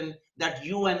question that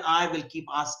you and I will keep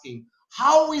asking.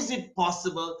 How is it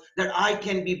possible that I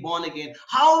can be born again?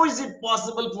 How is it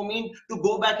possible for me to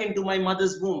go back into my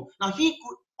mother's womb? Now, he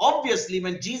could, obviously,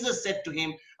 when Jesus said to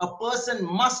him, a person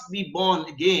must be born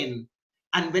again.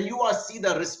 And when you see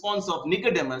the response of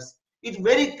Nicodemus, it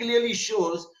very clearly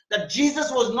shows that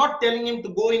Jesus was not telling him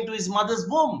to go into his mother's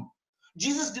womb.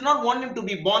 Jesus did not want him to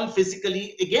be born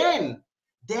physically again.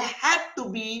 There had to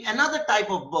be another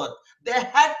type of birth. There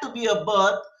had to be a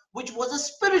birth which was a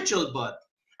spiritual birth.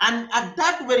 And at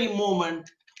that very moment,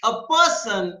 a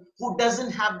person who doesn't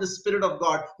have the Spirit of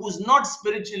God, who's not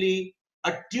spiritually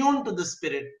attuned to the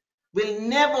Spirit, will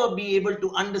never be able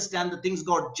to understand the things of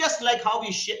God. Just like how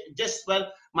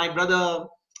my brother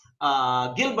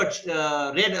Gilbert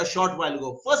read a short while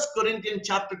ago. 1 Corinthians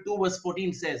chapter 2 verse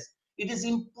 14 says, it is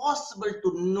impossible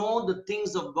to know the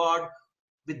things of God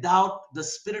without the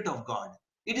Spirit of God.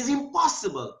 It is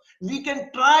impossible. We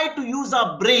can try to use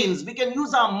our brains, we can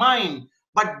use our mind,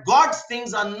 but God's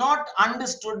things are not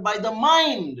understood by the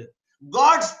mind.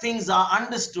 God's things are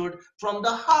understood from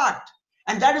the heart.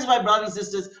 And that is why, brothers and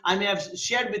sisters, I may have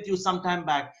shared with you some time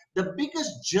back, the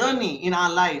biggest journey in our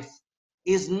life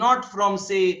is not from,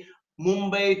 say,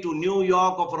 Mumbai to New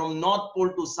York or from North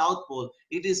Pole to South Pole.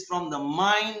 It is from the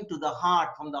mind to the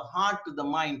heart, from the heart to the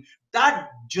mind. That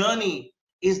journey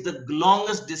is the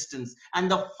longest distance.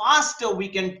 And the faster we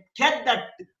can get that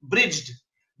bridged,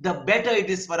 the better it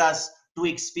is for us to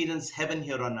experience heaven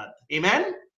here on earth.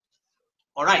 Amen?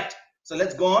 All right. So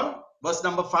let's go on. Verse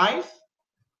number 5.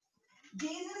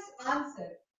 Jesus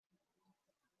answered,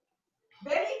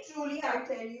 "Very truly I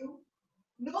tell you,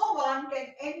 no one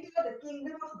can enter the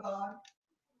kingdom of God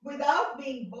without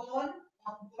being born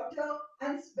of water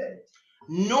and spirit."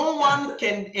 No one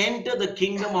can enter the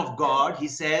kingdom of God, he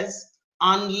says,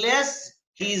 unless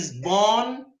he is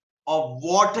born of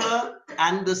water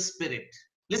and the Spirit.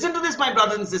 Listen to this, my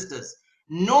brothers and sisters.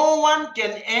 No one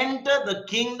can enter the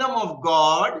kingdom of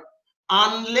God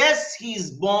unless he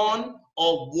is born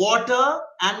of water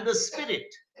and the Spirit.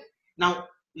 Now,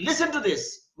 listen to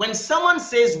this. When someone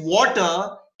says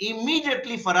water,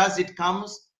 immediately for us it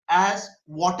comes as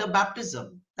water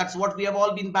baptism. That's what we have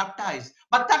all been baptized.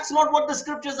 But that's not what the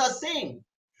scriptures are saying.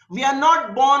 We are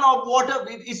not born of water.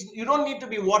 You don't need to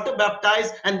be water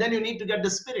baptized and then you need to get the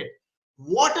Spirit.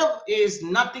 Water is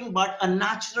nothing but a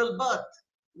natural birth.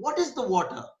 What is the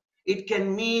water? It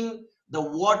can mean the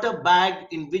water bag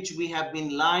in which we have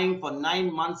been lying for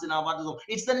 9 months in our mother's womb.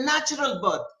 It's the natural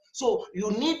birth. So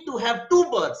you need to have two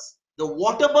births. The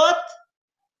water birth,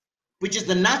 which is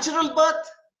the natural birth,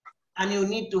 and you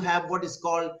need to have what is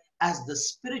called as the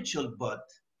spiritual birth.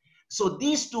 So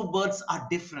these two births are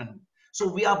different. So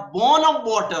we are born of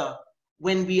water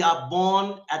when we are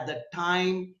born at the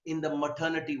time in the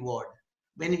maternity ward,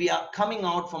 when we are coming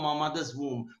out from our mother's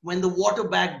womb, when the water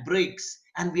bag breaks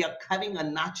and we are having a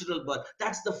natural birth.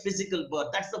 That's the physical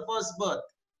birth. That's the first birth.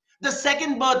 The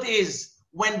second birth is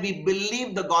when we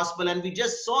believe the gospel, and we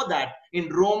just saw that in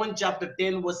Romans chapter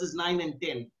 10 verses 9 and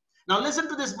 10. Now listen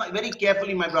to this very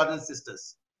carefully, my brothers and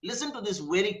sisters. Listen to this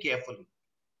very carefully.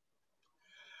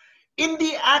 In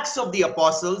the Acts of the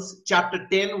Apostles, chapter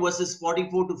 10, verses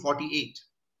 44 to 48.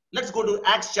 Let's go to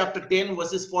Acts chapter 10,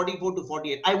 verses 44 to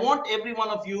 48. I want every one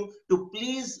of you to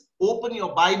please open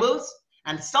your Bibles,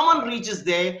 and someone reaches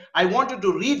there. I want you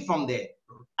to read from there.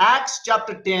 Acts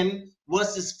chapter 10,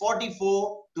 verses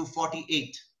 44 to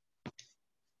 48.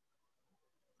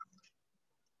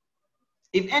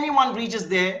 If anyone reaches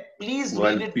there, please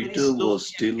While read it very Peter slowly was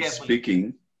and still carefully.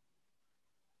 speaking,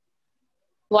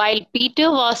 While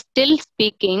Peter was still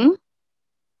speaking,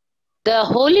 the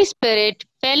Holy Spirit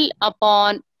fell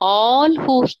upon all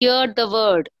who heard the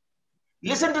word.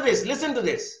 Listen to this. Listen to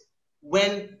this.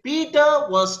 When Peter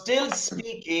was still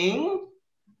speaking,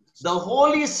 the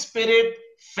Holy Spirit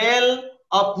fell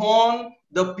upon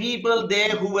the people there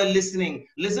who were listening.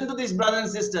 Listen to this, brothers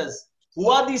and sisters. Who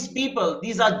are these people?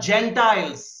 These are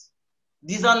Gentiles.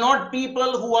 These are not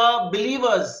people who are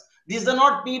believers. These are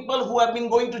not people who have been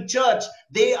going to church.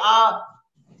 They are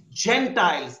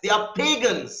Gentiles. They are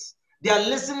pagans. They are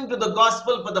listening to the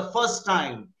gospel for the first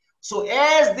time. So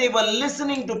as they were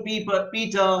listening to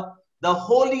Peter, the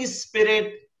Holy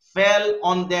Spirit fell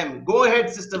on them. Go ahead,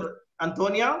 Sister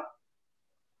Antonia.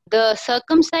 The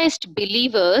circumcised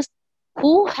believers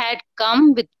who had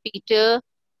come with Peter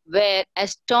were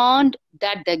astonished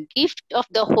that the gift of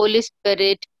the Holy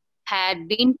Spirit had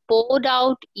been poured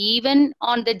out even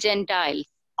on the Gentiles.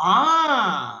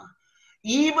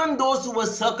 Even those who were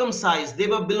circumcised, they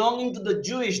were belonging to the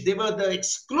Jewish, they were the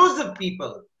exclusive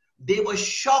people. They were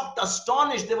shocked,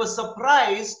 astonished, they were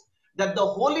surprised that the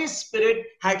Holy Spirit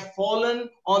had fallen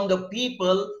on the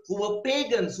people who were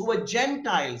pagans, who were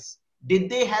Gentiles. Did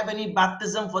they have any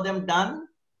baptism for them done?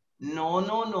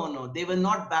 No. They were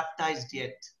not baptized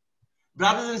yet.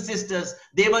 Brothers and sisters,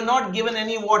 they were not given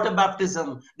any water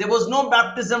baptism. There was no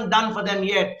baptism done for them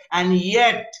yet. And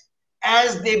yet,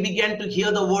 as they began to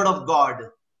hear the word of God,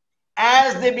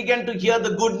 as they began to hear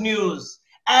the good news,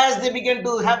 as they began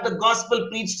to have the gospel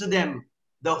preached to them,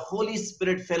 the Holy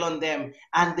Spirit fell on them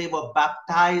and they were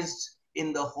baptized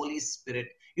in the Holy Spirit.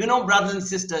 You know, brothers and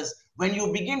sisters, when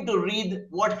you begin to read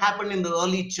what happened in the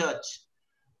early church,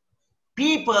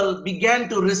 people began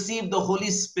to receive the Holy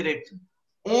Spirit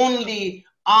only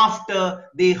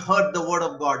after they heard the word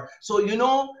of God. So, you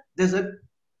know, the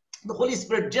Holy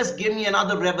Spirit just gave me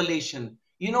another revelation.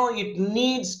 You know, it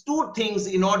needs two things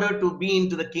in order to be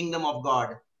into the kingdom of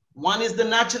God. One is the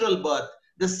natural birth.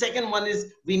 The second one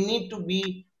is we need to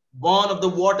be born of the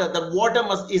water. The water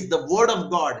is the word of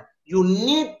God. You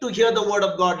need to hear the word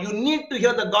of God. You need to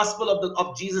hear the gospel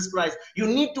of Jesus Christ. You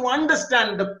need to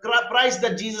understand the price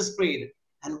that Jesus paid.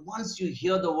 And once you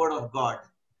hear the word of God,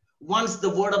 Once the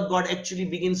word of God actually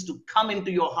begins to come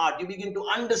into your heart, you begin to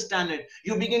understand it,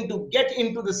 you begin to get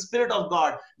into the Spirit of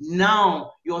God.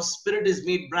 Now your spirit is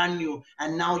made brand new,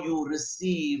 and now you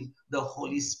receive the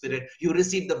Holy Spirit. You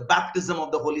receive the baptism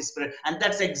of the Holy Spirit. And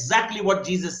that's exactly what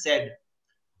Jesus said.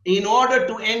 In order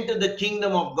to enter the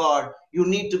kingdom of God, you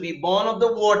need to be born of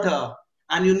the water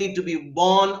and you need to be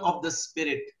born of the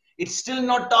Spirit. It's still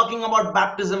not talking about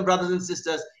baptism, brothers and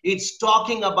sisters. It's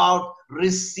talking about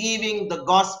receiving the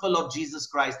gospel of Jesus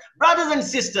Christ. Brothers and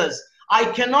sisters, I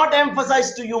cannot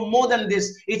emphasize to you more than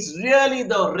this. It's really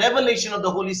the revelation of the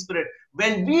Holy Spirit.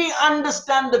 When we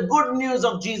understand the good news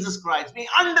of Jesus Christ, we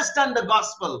understand the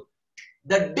gospel.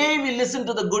 The day we listen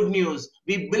to the good news,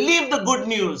 we believe the good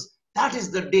news, that is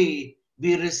the day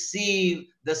we receive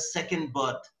the second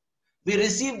birth. We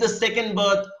receive the second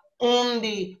birth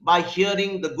only by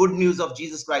hearing the good news of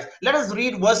Jesus Christ. Let us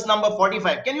read verse number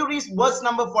 45. Can you read verse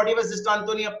number 45, Sister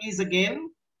Antonia, please,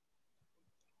 again?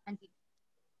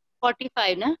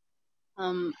 45, na?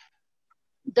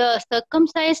 The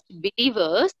circumcised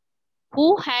believers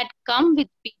who had come with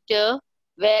Peter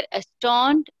were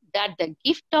astonished that the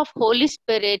gift of Holy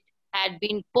Spirit had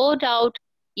been poured out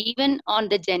even on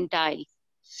the Gentiles.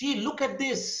 See, look at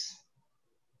this.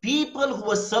 People who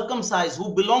were circumcised,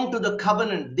 who belonged to the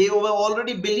covenant, they were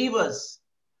already believers.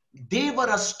 They were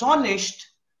astonished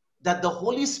that the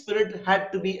Holy Spirit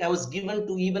was given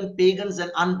to even pagans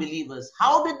and unbelievers.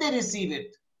 How did they receive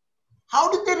it?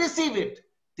 How did they receive it?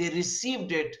 They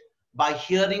received it by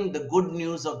hearing the good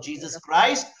news of Jesus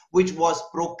Christ, which was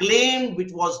proclaimed,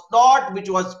 which was taught, which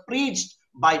was preached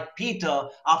by Peter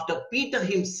after Peter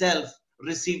himself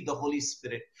received the Holy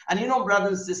Spirit. And you know,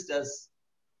 brothers and sisters,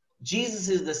 Jesus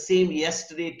is the same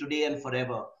yesterday, today, and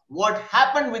forever. What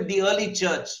happened with the early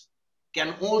church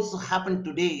can also happen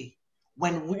today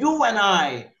when you and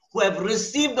I, who have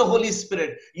received the Holy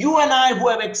Spirit, you and I who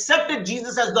have accepted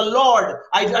Jesus as the Lord,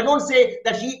 I don't say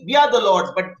that we are the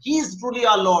Lord's, but He is truly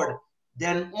our Lord.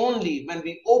 Then only when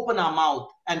we open our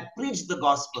mouth and preach the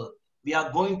gospel, we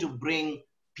are going to bring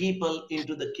people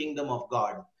into the kingdom of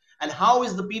God. And how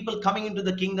is the people coming into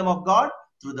the kingdom of God?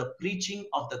 Through the preaching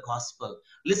of the gospel.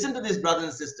 Listen to this, brothers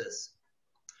and sisters.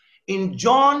 In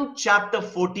John chapter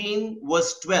 14,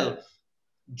 verse 12,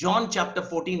 John chapter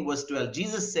 14, verse 12,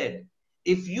 Jesus said,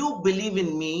 if you believe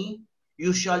in me,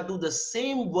 you shall do the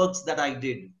same works that I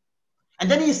did.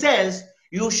 And then he says,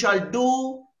 you shall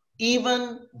do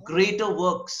even greater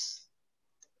works.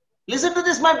 Listen to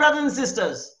this, my brothers and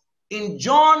sisters. In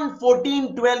John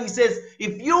 14:12, he says,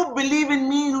 if you believe in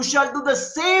me, you shall do the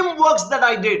same works that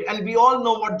I did. And we all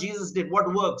know what Jesus did.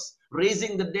 What works?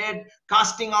 Raising the dead,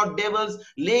 casting out devils,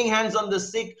 laying hands on the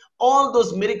sick, all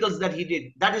those miracles that he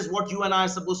did. That is what you and I are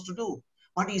supposed to do.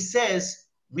 But he says,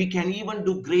 we can even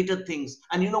do greater things.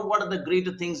 And you know what are the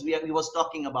greater things he was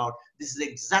talking about? This is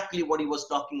exactly what he was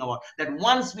talking about. That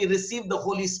once we receive the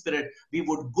Holy Spirit, we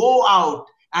would go out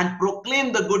and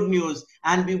proclaim the good news,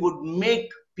 and we would make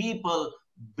people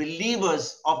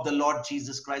believers of the Lord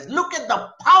Jesus Christ. Look at the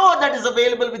power that is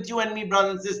available with you and me,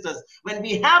 brothers and sisters. When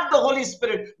we have the Holy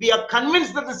Spirit, we are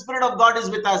convinced that the Spirit of God is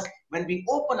with us. When we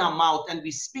open our mouth and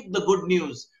we speak the good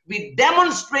news, we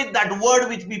demonstrate that word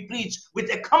which we preach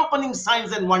with accompanying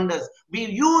signs and wonders. We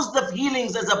use the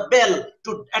healings as a bell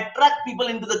to attract people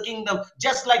into the kingdom,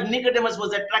 just like Nicodemus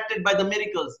was attracted by the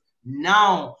miracles.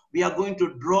 Now we are going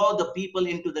to draw the people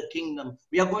into the kingdom.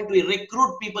 We are going to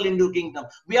recruit people into the kingdom.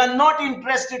 We are not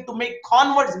interested to make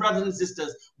converts, brothers and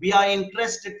sisters. We are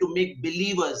interested to make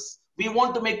believers. We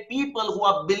want to make people who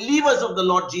are believers of the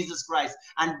Lord Jesus Christ.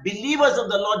 And believers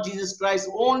of the Lord Jesus Christ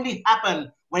only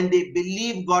happen when they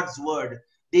believe God's word.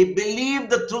 They believe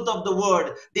the truth of the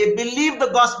word. They believe the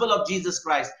gospel of Jesus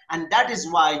Christ. And that is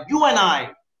why you and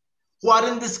I, who are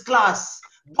in this class,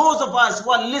 those of us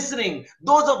who are listening,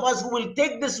 those of us who will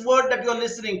take this word that you're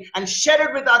listening and share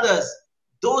it with others,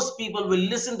 those people will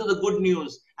listen to the good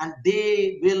news and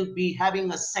they will be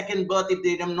having a second birth if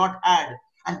they have not had.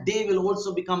 And they will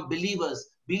also become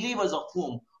believers. Believers of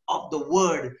whom? Of the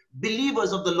word.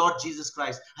 Believers of the Lord Jesus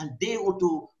Christ. And they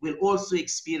too will also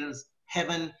experience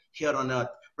heaven here on earth.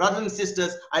 Brothers and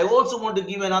sisters, I also want to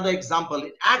give another example.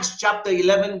 In Acts chapter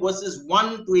 11, verses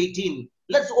 1 to 18.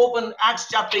 Let's open Acts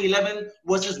chapter 11,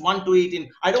 verses 1 to 18.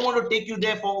 I don't want to take you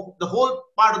there for the whole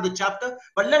part of the chapter,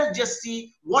 but let us just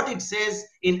see what it says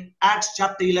in Acts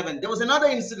chapter 11. There was another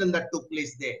incident that took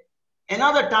place there.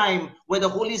 Another time where the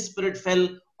Holy Spirit fell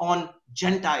on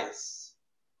Gentiles.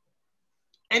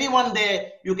 Anyone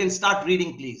there, you can start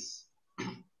reading, please.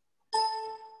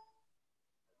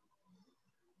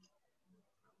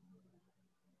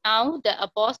 Now the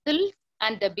apostles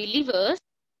and the believers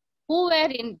who were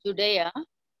in Judea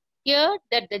heard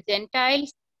that the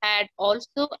Gentiles had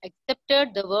also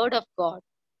accepted the word of God.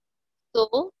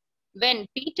 So, when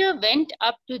Peter went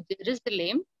up to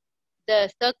Jerusalem, the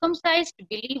circumcised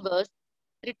believers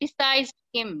criticized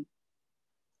him,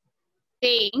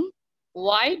 saying,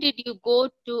 "Why did you go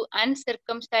to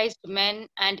uncircumcised men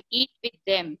and eat with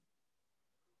them?"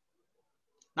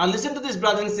 Now listen to this,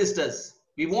 brothers and sisters.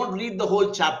 We won't read the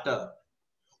whole chapter.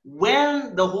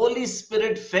 When the Holy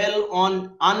Spirit fell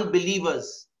on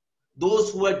unbelievers,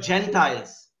 those who were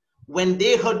Gentiles, when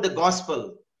they heard the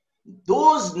gospel,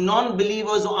 those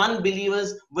non-believers or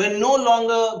unbelievers were no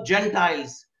longer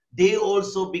Gentiles. They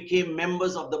also became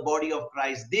members of the body of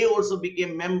Christ. They also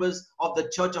became members of the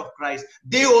church of Christ.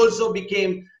 They also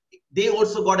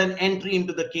got an entry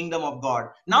into the kingdom of God.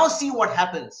 Now see what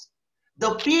happens.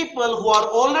 The people who are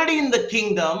already in the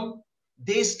kingdom,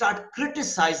 they start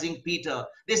criticizing Peter.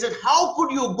 They said, how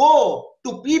could you go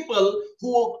to people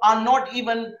who are not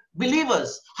even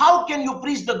believers? How can you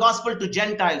preach the gospel to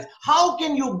Gentiles? How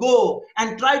can you go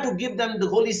and try to give them the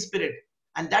Holy Spirit?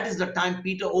 And that is the time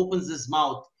Peter opens his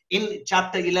mouth in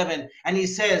chapter 11, and he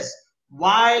says,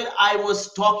 while I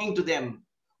was talking to them,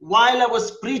 while I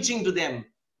was preaching to them,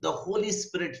 the Holy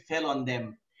Spirit fell on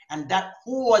them. And that,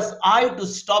 who was I to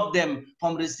stop them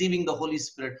from receiving the Holy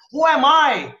Spirit? Who am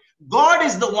I? God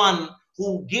is the one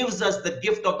who gives us the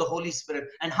gift of the Holy Spirit.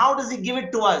 And how does he give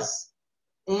it to us?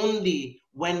 Only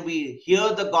when we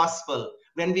hear the gospel,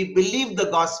 when we believe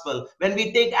the gospel, when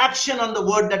we take action on the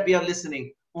word that we are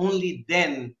listening, only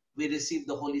then we receive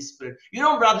the Holy Spirit. You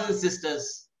know, brothers and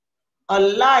sisters, a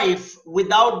life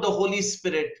without the Holy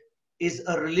Spirit is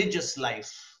a religious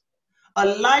life. A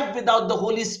life without the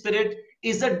Holy Spirit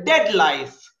is a dead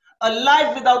life. A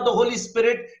life without the Holy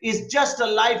Spirit is just a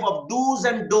life of do's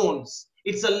and don'ts.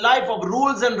 It's a life of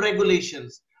rules and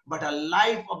regulations. But a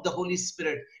life of the Holy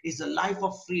Spirit is a life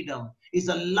of freedom, is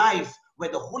a life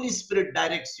where the Holy Spirit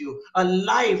directs you, a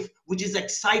life which is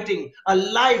exciting, a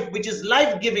life which is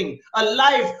life-giving, a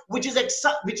life which is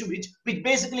which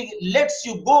basically lets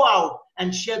you go out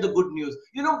and share the good news.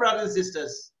 You know, brothers and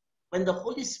sisters, when the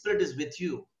Holy Spirit is with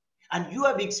you, and you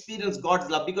have experienced God's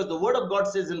love, because the word of God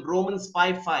says in Romans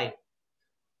 5:5,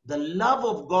 the love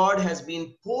of God has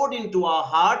been poured into our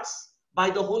hearts by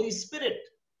the Holy Spirit.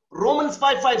 Romans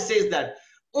 5:5 says that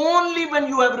only when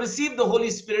you have received the Holy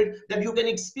Spirit that you can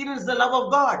experience the love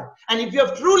of God. And if you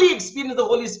have truly experienced the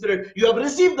Holy Spirit, you have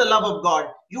received the love of God.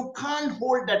 You can't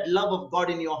hold that love of God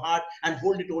in your heart and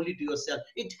hold it only to yourself.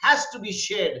 It has to be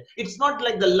shared. It's not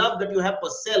like the love that you have for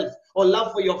self, or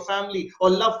love for your family, or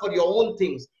love for your own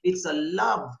things. It's a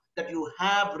love that you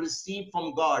have received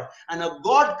from God. And a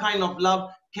God kind of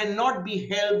love cannot be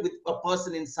held with a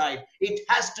person inside. It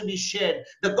has to be shared.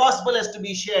 The gospel has to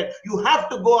be shared. You have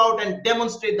to go out and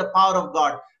demonstrate the power of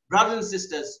God. Brothers and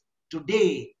sisters,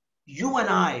 today, you and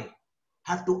I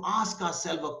have to ask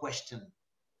ourselves a question.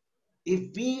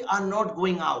 If we are not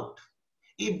going out,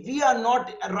 if we are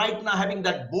not right now having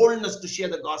that boldness to share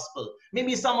the gospel,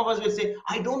 maybe some of us will say,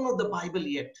 I don't know the Bible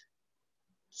yet.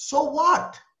 So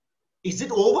what? Is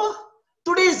it over?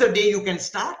 Today is the day you can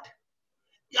start.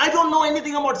 I don't know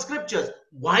anything about scriptures.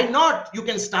 Why not? You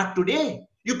can start today.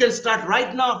 You can start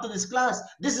right now after this class.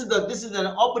 This is an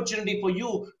opportunity for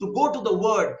you to go to the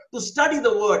word, to study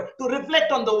the word, to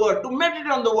reflect on the word, to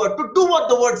meditate on the word, to do what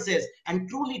the word says, and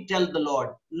truly tell the Lord,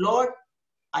 Lord,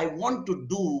 I want to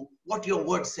do what your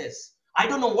word says. I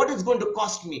don't know what it's going to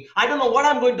cost me. I don't know what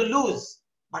I'm going to lose,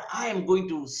 but I am going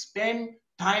to spend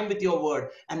time with your word.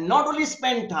 And not only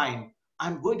spend time,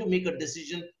 I'm going to make a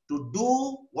decision to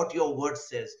do what your word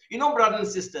says. You know, brothers and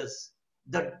sisters,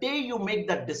 the day you make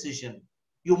that decision,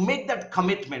 you make that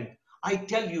commitment, I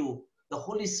tell you, the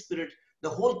Holy Spirit,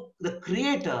 the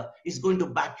Creator is going to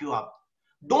back you up.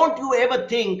 Don't you ever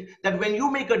think that when you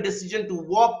make a decision to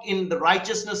walk in the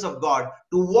righteousness of God,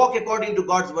 to walk according to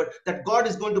God's word, that God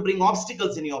is going to bring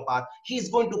obstacles in your path. He's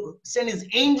going to send his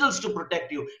angels to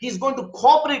protect you. He's going to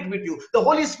cooperate with you. The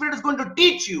Holy Spirit is going to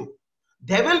teach you.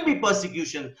 There will be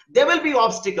persecution. There will be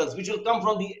obstacles which will come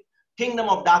from the kingdom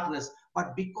of darkness.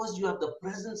 But because you have the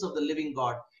presence of the living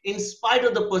God, in spite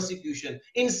of the persecution,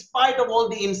 in spite of all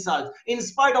the insults, in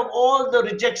spite of all the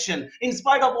rejection, in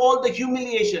spite of all the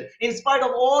humiliation, in spite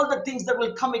of all the things that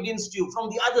will come against you from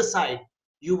the other side,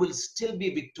 you will still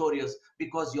be victorious,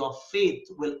 because your faith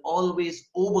will always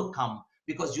overcome,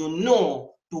 because you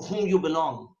know to whom you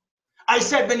belong. I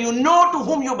said, when you know to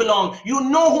whom you belong, you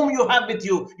know whom you have with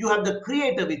you, you have the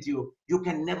Creator with you, you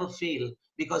can never fail,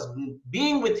 because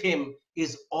being with him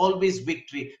is always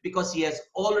victory, because he has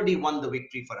already won the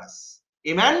victory for us.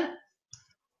 Amen?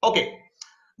 Okay,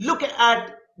 look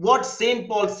at what St.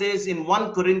 Paul says in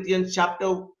 1 Corinthians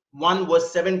chapter 1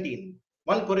 verse 17.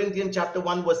 1 Corinthians chapter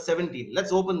 1 verse 17.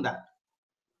 Let's open that.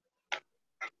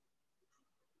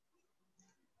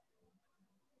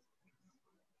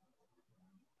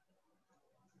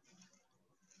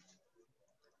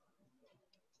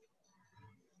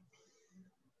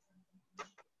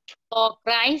 For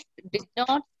Christ did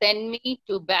not send me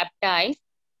to baptize,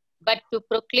 but to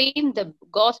proclaim the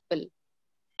gospel,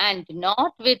 and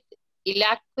not with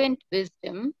eloquent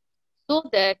wisdom, so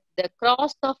that the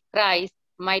cross of Christ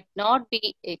might not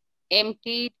be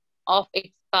emptied of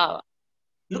its power.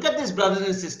 Look at this, brothers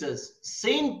and sisters.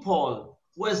 Saint Paul,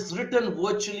 who has written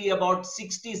virtually about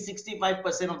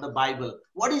 60-65% of the Bible,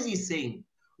 what is he saying?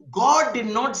 God did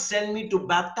not send me to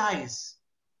baptize.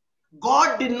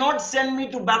 God did not send me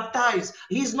to baptize.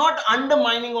 He's not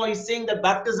undermining or he's saying that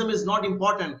baptism is not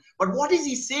important. But what is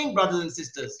he saying, brothers and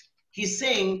sisters? He's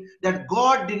saying that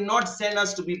God did not send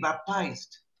us to be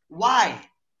baptized. Why?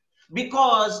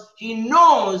 Because he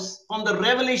knows from the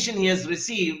revelation he has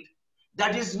received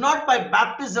that it's not by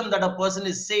baptism that a person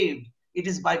is saved. It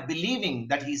is by believing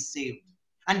that he is saved.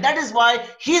 And that is why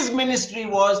his ministry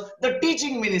was the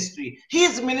teaching ministry.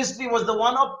 His ministry was the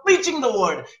one of preaching the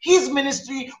word. His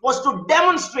ministry was to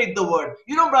demonstrate the word.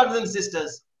 You know, brothers and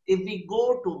sisters, if we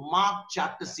go to Mark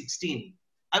chapter 16,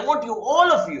 I want you,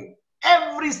 all of you,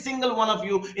 every single one of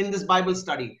you in this Bible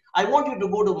study, I want you to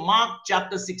go to Mark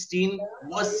chapter 16,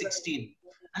 verse 16.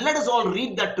 And let us all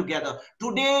read that together.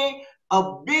 Today,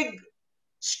 a big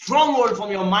stronghold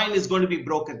from your mind is going to be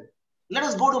broken. Let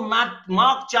us go to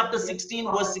Mark chapter 16,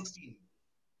 verse 16.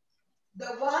 The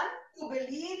one who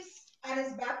believes and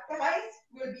is baptized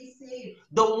will be saved.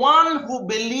 The one who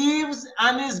believes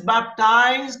and is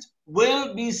baptized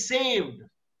will be saved.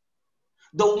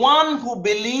 The one who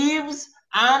believes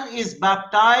and is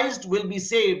baptized will be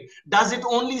saved. Does it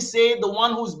only say the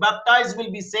one who's baptized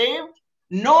will be saved?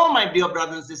 No, my dear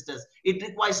brothers and sisters. It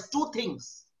requires two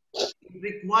things. It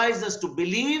requires us to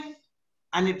believe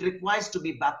and it requires to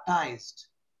be baptized.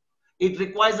 It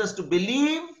requires us to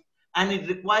believe and it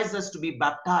requires us to be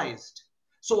baptized.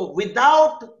 So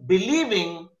without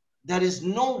believing, there is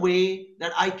no way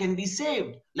that I can be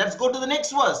saved. Let's go to the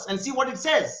next verse and see what it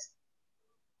says.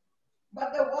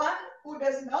 But the one who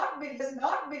does not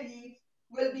believe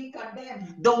will be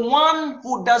condemned. The one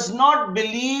who does not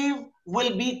believe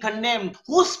will be condemned.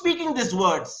 Who's speaking these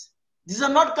words? These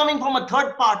are not coming from a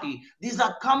third party. These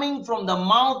are coming from the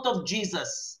mouth of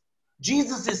Jesus.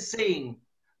 Jesus is saying,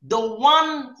 the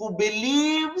one who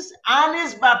believes and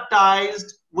is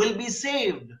baptized will be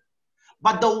saved.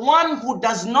 But the one who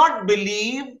does not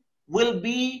believe will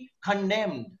be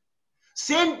condemned.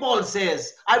 Saint Paul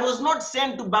says, I was not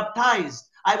sent to baptize.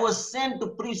 I was sent to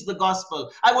preach the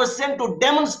gospel. I was sent to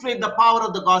demonstrate the power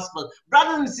of the gospel.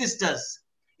 Brothers and sisters,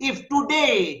 if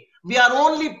today we are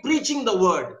only preaching the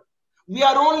word, we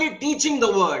are only teaching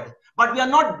the word, but we are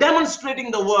not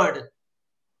demonstrating the word,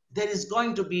 there is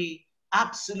going to be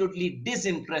absolutely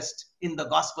disinterest in the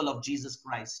gospel of Jesus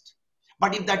Christ.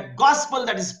 But if that gospel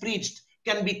that is preached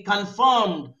can be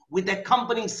confirmed with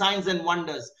accompanying signs and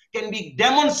wonders, can be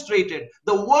demonstrated,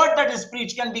 the word that is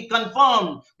preached can be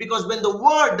confirmed, because when the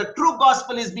word, the true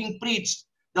gospel is being preached,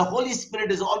 the Holy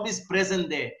Spirit is always present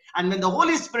there. And when the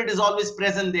Holy Spirit is always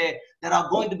present there, there are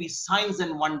going to be signs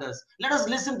and wonders. Let us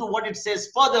listen to what it says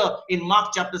further in Mark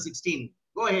chapter 16.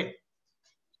 Go ahead.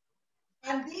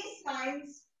 And these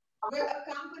signs will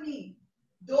accompany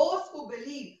those who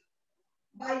believe.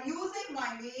 By using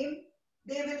my name,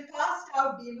 they will cast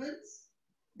out demons.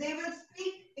 They will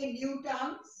speak in new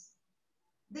tongues.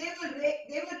 They will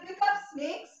pick up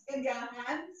snakes in their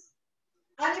hands.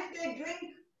 And if they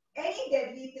drink any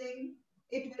deadly thing,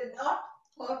 it will not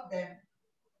hurt them.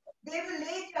 They will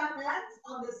lay their hands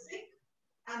on the sick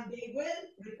and they will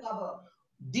recover.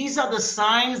 These are the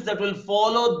signs that will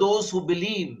follow those who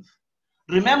believe.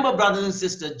 Remember, brothers and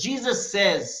sisters, Jesus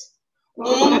says,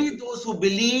 only those who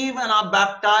believe and are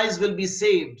baptized will be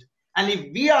saved. And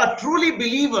if we are truly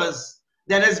believers,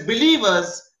 then as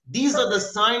believers, these are the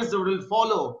signs that will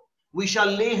follow. We shall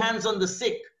lay hands on the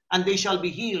sick and they shall be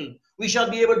healed. We shall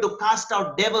be able to cast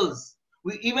out devils.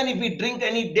 Even if we drink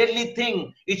any deadly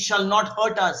thing, it shall not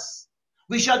hurt us.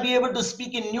 We shall be able to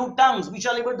speak in new tongues. We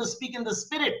shall be able to speak in the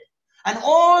spirit. And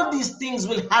all these things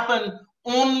will happen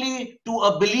only to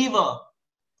a believer.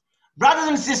 Brothers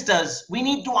and sisters, we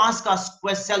need to ask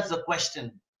ourselves a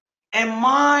question. Am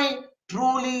I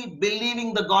truly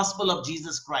believing the gospel of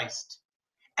Jesus Christ?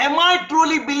 Am I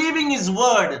truly believing his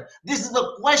word? This is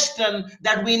the question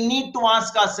that we need to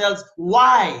ask ourselves.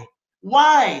 Why?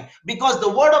 Why? Because the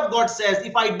word of God says,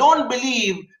 if I don't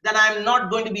believe, then I'm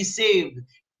not going to be saved.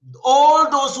 All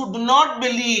those who do not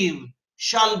believe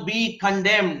shall be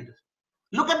condemned.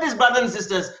 Look at this, brothers and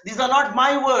sisters. These are not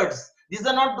my words. These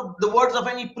are not the words of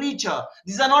any preacher.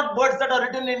 These are not words that are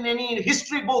written in any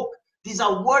history book. These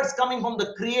are words coming from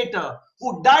the Creator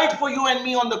who died for you and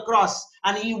me on the cross.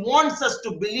 And He wants us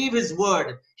to believe His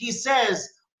word. He says,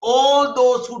 all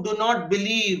those who do not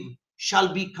believe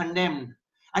shall be condemned.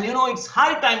 And you know, it's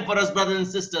high time for us, brothers and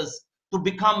sisters, to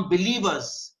become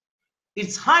believers.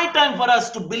 It's high time for us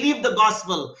to believe the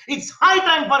gospel. It's high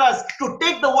time for us to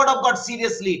take the word of God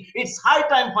seriously. It's high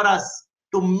time for us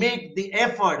to make the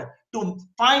effort, to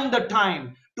find the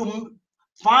time, to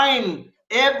find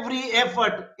every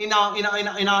effort in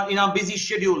our busy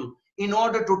schedule in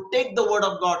order to take the word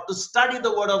of God, to study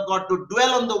the word of God, to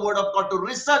dwell on the word of God, to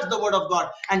research the word of God,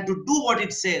 and to do what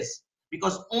it says.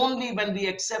 Because only when we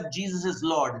accept Jesus as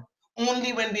Lord,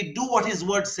 only when we do what His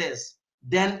word says,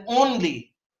 then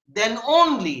only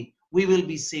we will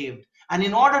be saved. And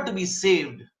in order to be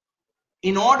saved,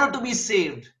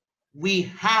 we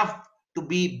have to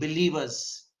be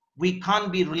believers. We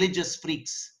can't be religious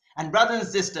freaks. And brothers and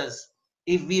sisters,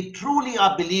 if we truly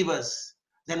are believers,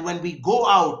 then when we go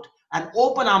out and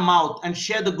open our mouth and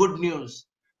share the good news,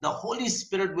 the Holy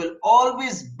Spirit will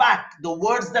always back the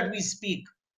words that we speak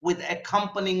with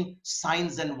accompanying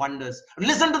signs and wonders.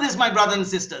 Listen to this, my brothers and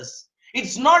sisters.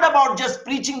 It's not about just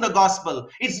preaching the gospel.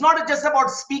 It's not just about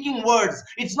speaking words.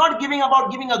 It's not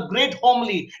about giving a great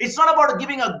homily. It's not about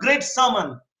giving a great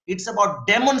sermon. It's about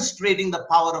demonstrating the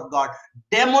power of God,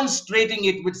 demonstrating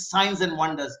it with signs and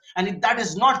wonders. And if that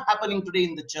is not happening today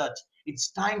in the church,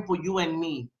 it's time for you and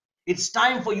me. It's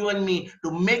time for you and me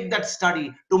to make that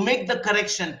study, to make the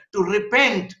correction, to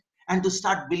repent, and to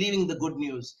start believing the good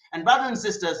news. And brothers and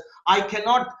sisters, I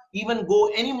cannot even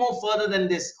go any more further than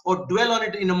this or dwell on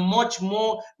it in a much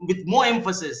more, with more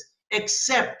emphasis,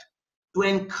 except to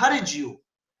encourage you,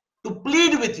 to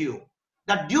plead with you,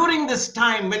 that during this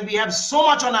time when we have so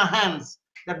much on our hands,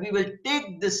 that we will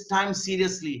take this time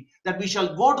seriously, that we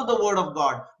shall go to the word of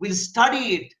God, we'll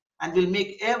study it, and we'll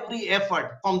make every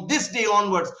effort from this day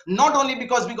onwards, not only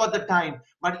because we got the time,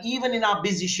 but even in our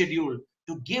busy schedule,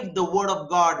 to give the word of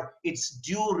God its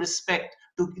due respect,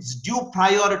 to its due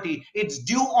priority, its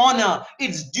due honor,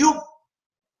 its due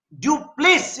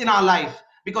place in our life.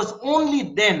 Because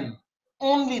only then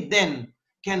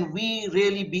can we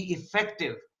really be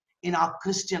effective in our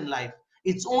Christian life.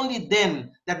 It's only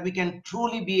then that we can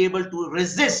truly be able to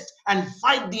resist and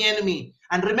fight the enemy.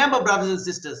 And remember, brothers and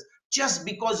sisters, just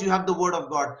because you have the word of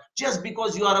God, just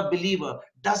because you are a believer,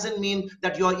 doesn't mean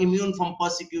that you are immune from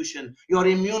persecution, you are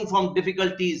immune from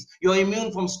difficulties, you are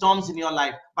immune from storms in your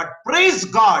life. But praise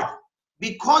God,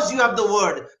 because you have the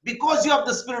word, because you have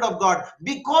the Spirit of God,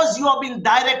 because you are being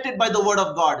directed by the word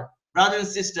of God, brothers and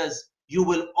sisters, you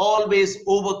will always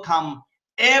overcome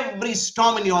every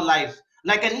storm in your life.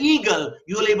 Like an eagle,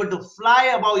 you will be able to fly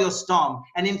above your storm.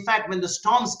 And in fact, when the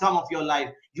storms come of your life,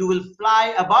 you will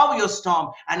fly above your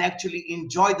storm and actually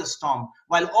enjoy the storm,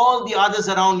 while all the others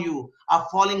around you are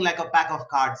falling like a pack of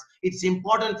cards. It's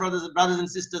important, brothers and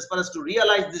sisters, for us to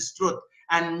realize this truth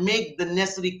and make the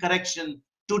necessary correction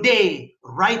today,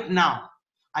 right now.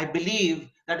 I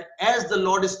believe that as the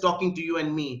Lord is talking to you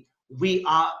and me, we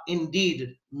are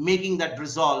indeed making that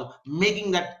resolve, making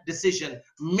that decision,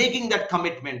 making that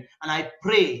commitment. And I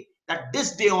pray that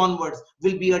this day onwards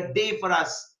will be a day for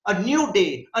us, a new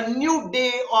day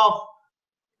of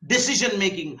decision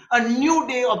making, a new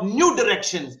day of new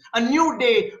directions, a new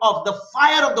day of the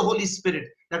fire of the Holy Spirit,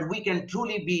 that we can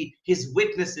truly be His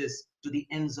witnesses to the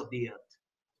ends of the earth.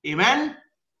 Amen.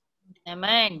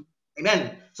 Amen.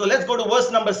 Amen. So let's go to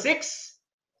verse number 6.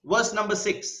 Verse number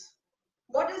 6.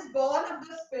 What is born of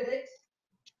the Spirit,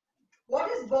 what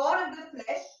is born of the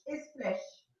flesh is flesh,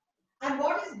 and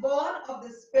what is born of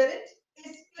the Spirit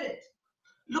is spirit.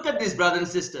 Look at this, brothers and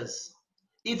sisters.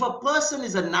 If a person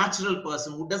is a natural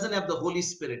person who doesn't have the Holy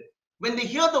Spirit, when they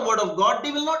hear the word of God,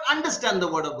 they will not understand the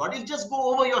word of God. It'll just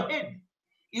go over your head.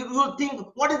 You will think,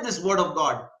 what is this word of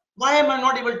God? Why am I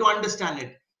not able to understand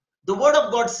it? The word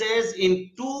of God says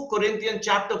in 2 Corinthians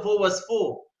chapter 4, verse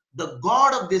 4, the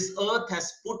God of this earth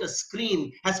has put a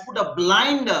screen, has put a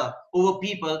blinder over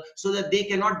people so that they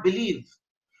cannot believe.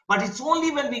 But it's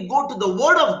only when we go to the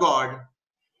word of God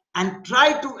and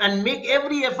try to and make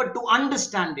every effort to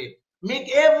understand it,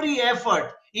 make every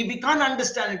effort. If we can't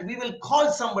understand it, we will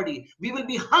call somebody. We will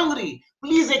be hungry.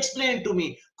 Please explain it to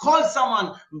me. Call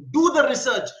someone, do the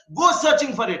research, go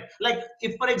searching for it. Like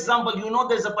if, for example, you know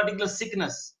there's a particular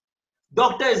sickness,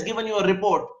 doctor has given you a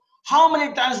report. How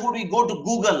many times would we go to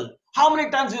Google How many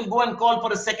times we'll go and call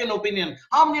for a second opinion?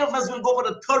 How many of us will go for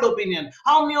a third opinion?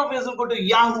 How many of us will go to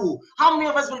Yahoo? How many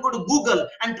of us will go to Google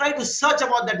and try to search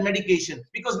about that medication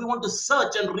because we want to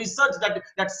search and research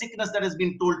that sickness that has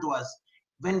been told to us?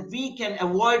 When we can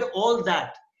avoid all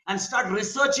that and start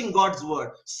researching God's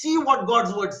word, see what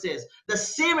God's word says, the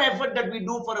same effort that we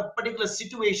do for a particular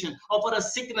situation or for a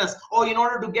sickness or in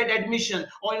order to get admission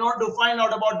or in order to find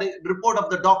out about the report of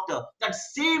the doctor, that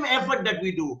same effort that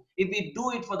we do, if we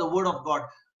do it for the word of God,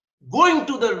 going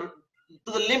to the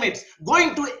limits,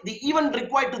 going to the even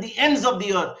required to the ends of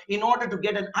the earth in order to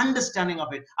get an understanding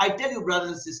of it. I tell you,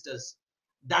 brothers and sisters,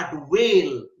 that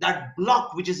veil, that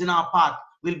block which is in our path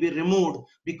will be removed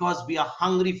because we are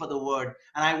hungry for the word.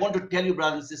 And I want to tell you,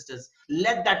 brothers and sisters,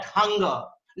 let that hunger,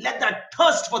 let that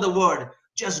thirst for the word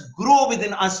just grow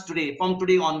within us today, from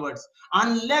today onwards.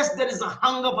 Unless there is a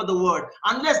hunger for the word,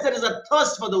 unless there is a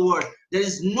thirst for the word, there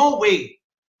is no way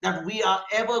that we are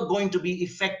ever going to be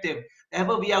effective,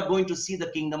 ever we are going to see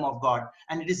the kingdom of God.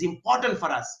 And it is important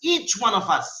for us, each one of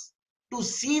us, to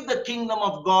see the kingdom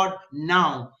of God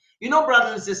now. You know,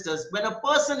 brothers and sisters, when a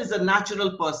person is a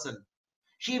natural person,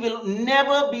 he will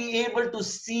never be able to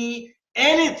see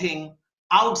anything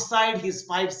outside his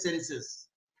five senses.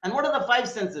 And what are the five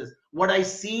senses? What I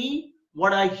see,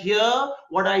 what I hear,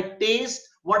 what I taste,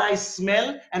 what I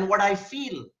smell, and what I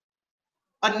feel.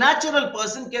 A natural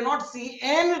person cannot see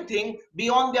anything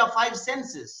beyond their five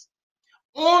senses.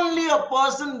 Only a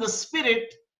person in the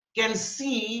spirit can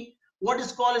see what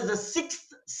is called as the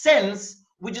sixth sense,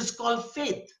 which is called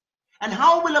faith. And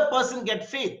how will a person get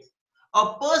faith?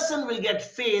 A person will get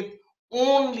faith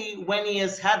only when he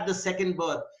has had the second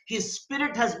birth. His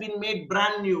spirit has been made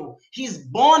brand new. He's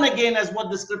born again, as what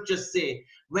the scriptures say.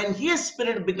 When his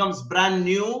spirit becomes brand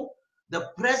new, the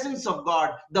presence of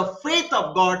God, the faith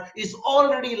of God is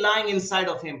already lying inside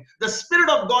of him. The Spirit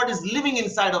of God is living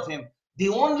inside of him. The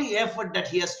only effort that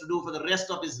he has to do for the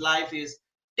rest of his life is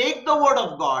take the word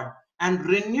of God and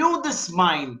renew this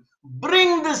mind,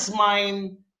 bring this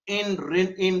mind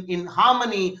in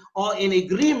harmony or in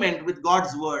agreement with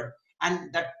God's word.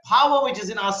 And that power which is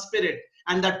in our spirit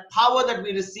and that power that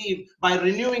we receive by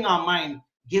renewing our mind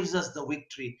gives us the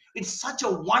victory. It's such a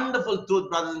wonderful truth,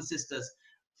 brothers and sisters.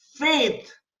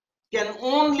 Faith can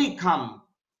only come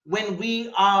when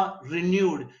we are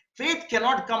renewed. Faith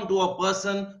cannot come to a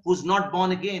person who's not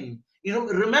born again. You know,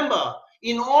 remember,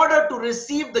 in order to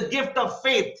receive the gift of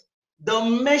faith, the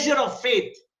measure of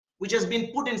faith which has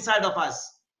been put inside of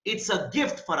us, it's a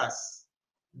gift for us.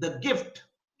 The gift,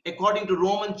 according to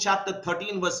Romans chapter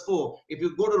 13 verse 4. If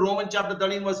you go to Romans chapter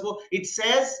 13 verse 4, it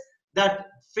says that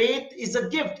faith is a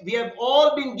gift. We have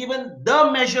all been given the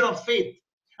measure of faith.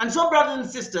 And so, brothers and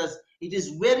sisters, it is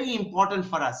very important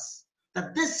for us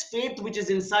that this faith which is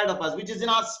inside of us, which is in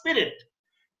our spirit,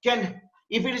 can,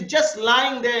 if it is just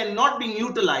lying there and not being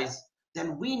utilized,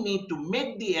 then we need to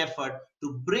make the effort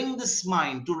to bring this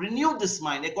mind, to renew this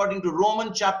mind, according to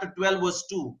Romans chapter 12 verse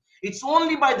 2. It's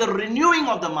only by the renewing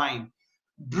of the mind,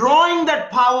 drawing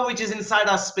that power which is inside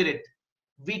our spirit,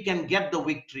 we can get the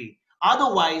victory.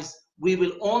 Otherwise, we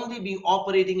will only be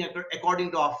operating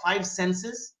according to our five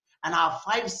senses, and our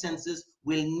five senses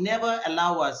will never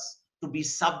allow us to be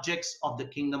subjects of the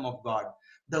kingdom of God.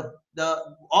 The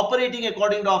operating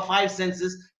according to our five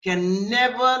senses can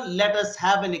never let us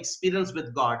have an experience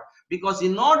with God, because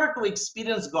in order to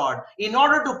experience God, in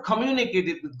order to communicate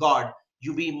it with God,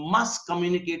 we must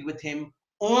communicate with him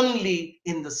only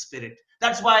in the spirit.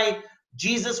 That's why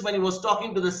Jesus, when he was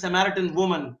talking to the Samaritan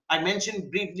woman, I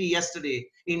mentioned briefly yesterday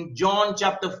in John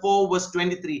chapter 4 verse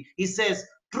 23, he says,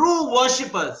 true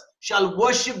worshippers shall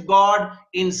worship God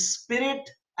in spirit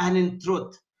and in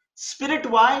truth. Spirit,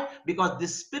 why? Because the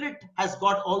spirit has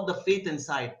got all the faith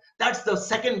inside. That's the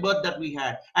second birth that we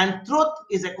had. And truth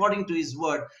is according to his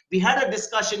word. We had a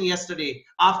discussion yesterday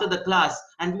after the class,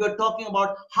 and we were talking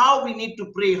about how we need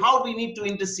to pray, how we need to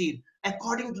intercede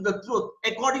according to the truth,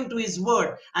 according to his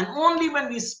word. And only when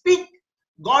we speak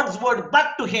God's word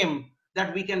back to him,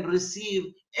 that we can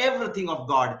receive everything of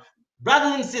God.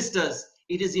 Brothers and sisters,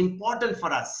 it is important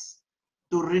for us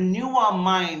to renew our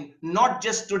mind, not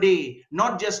just today,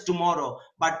 not just tomorrow,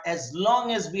 but as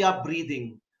long as we are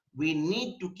breathing, we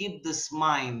need to keep this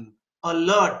mind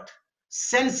alert,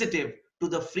 sensitive to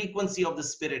the frequency of the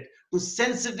spirit, to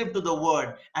sensitive to the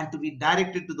word, and to be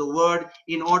directed to the word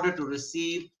in order to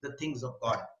receive the things of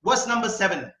God. Verse number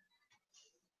 7.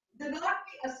 Do not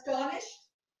be astonished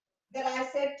that I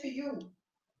said to you,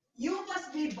 you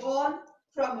must be born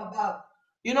from above.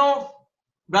 You know,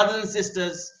 brothers and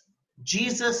sisters,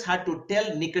 Jesus had to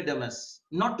tell Nicodemus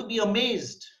not to be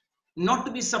amazed. not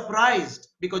to be surprised,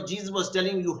 because Jesus was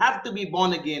telling you have to be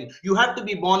born again. You have to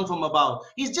be born from above.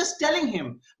 He's just telling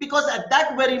him, because at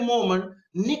that very moment,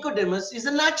 Nicodemus is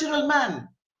a natural man.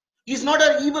 He's not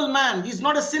an evil man. He's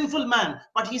not a sinful man,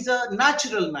 but he's a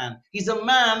natural man. He's a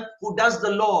man who does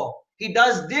the law. He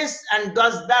does this and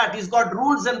does that. He's got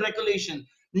rules and regulations.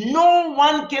 No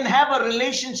one can have a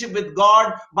relationship with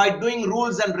God by doing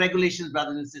rules and regulations,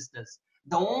 brothers and sisters.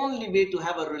 The only way to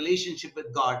have a relationship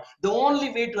with God, the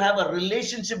only way to have a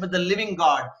relationship with the living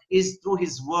God is through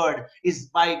his word, is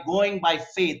by going by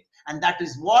faith. And that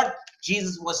is what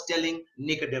Jesus was telling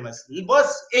Nicodemus.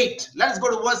 Verse 8. Let's go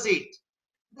to verse 8.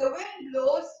 The wind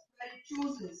blows where it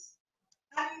chooses,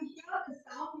 and you hear the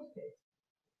sound of it,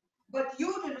 but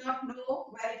you do not know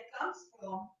where it comes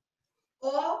from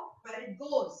or where it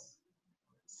goes.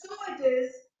 So it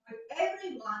is with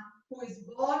everyone who is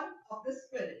born of the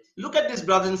Spirit. Look at this,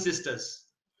 brothers and sisters.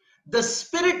 The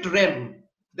spirit realm.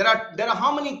 There are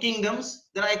how many kingdoms?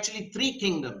 There are actually 3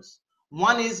 kingdoms.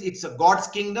 One is it's a God's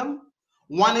kingdom.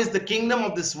 One is the kingdom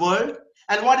of this world,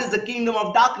 and one is the kingdom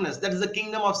of darkness. That is the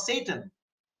kingdom of Satan.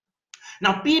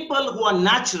 Now, people who are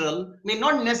natural may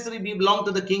not necessarily belong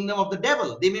to the kingdom of the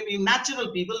devil. They may be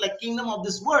natural people like kingdom of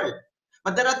this world.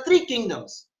 But there are 3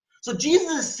 kingdoms. So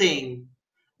Jesus is saying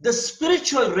the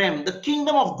spiritual realm, the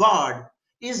kingdom of God,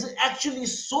 is actually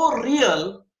so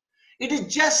real. It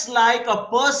is just like a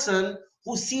person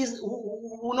who sees,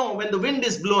 who know when the wind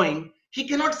is blowing, he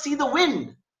cannot see the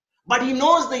wind, but he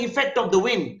knows the effect of the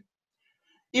wind.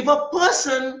 If a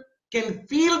person can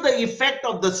feel the effect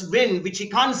of this wind, which he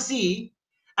can't see,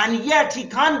 and yet he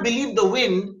can't believe the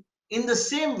wind, in the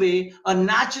same way, a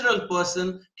natural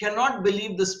person cannot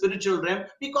believe the spiritual realm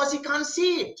because he can't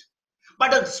see it.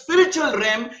 But a spiritual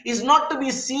realm is not to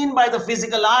be seen by the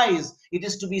physical eyes. It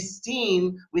is to be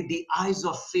seen with the eyes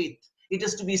of faith. It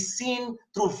is to be seen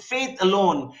through faith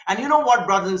alone. And you know what,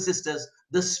 brothers and sisters?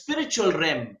 The spiritual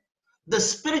realm, the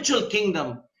spiritual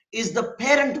kingdom is the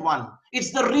parent one.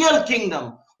 It's the real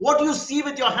kingdom. What you see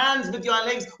with your hands, with your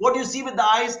legs, what you see with the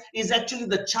eyes is actually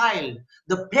the child.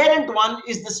 The parent one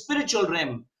is the spiritual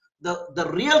realm. The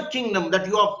real kingdom that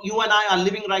you and I are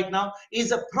living right now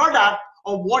is a product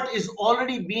of what is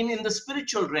already been in the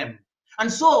spiritual realm.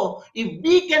 And so, if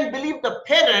we can believe the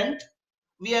parent,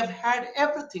 we have had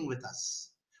everything with us.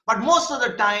 But most of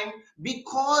the time,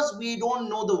 because we don't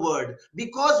know the word,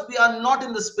 because we are not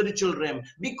in the spiritual realm,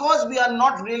 because we are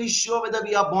not really sure whether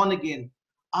we are born again,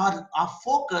 our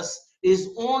focus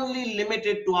is only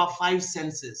limited to our 5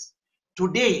 senses.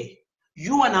 Today,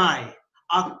 you and I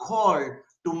are called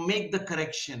to make the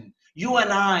correction. You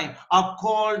and I are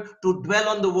called to dwell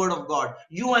on the word of God.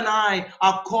 You and I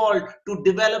are called to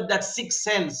develop that 6th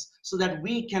sense so that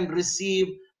we can receive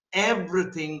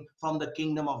everything from the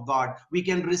kingdom of God. We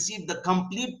can receive the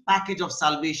complete package of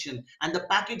salvation. And the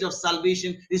package of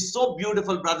salvation is so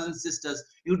beautiful, brothers and sisters.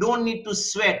 You don't need to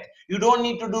sweat. You don't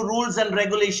need to do rules and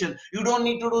regulation. You don't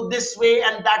need to do this way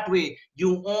and that way.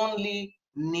 You only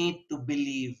need to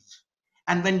believe.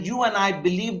 And when you and I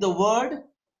believe the word,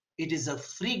 it is a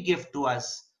free gift to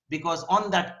us, because on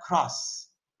that cross,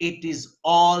 it is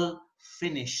all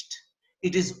finished.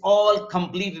 It is all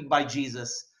completed by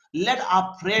Jesus. Let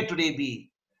our prayer today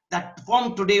be that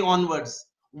from today onwards,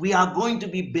 we are going to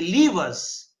be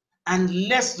believers and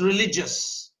less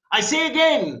religious. I say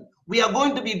again, we are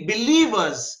going to be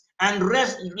believers and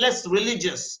less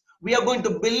religious. We are going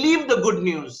to believe the good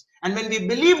news. And when we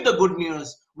believe the good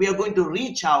news, we are going to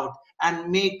reach out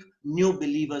and make new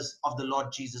believers of the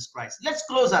Lord Jesus Christ. Let's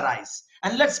close our eyes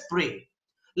and let's pray.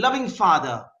 Loving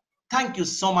Father, thank you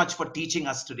so much for teaching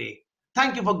us today.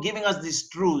 Thank you for giving us these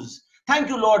truths. Thank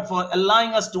you, Lord, for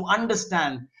allowing us to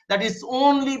understand that it's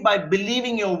only by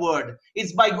believing your word,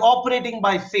 it's by operating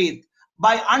by faith,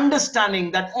 by understanding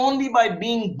that only by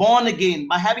being born again,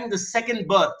 by having the second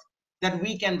birth, that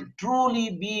we can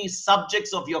truly be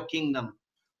subjects of your kingdom.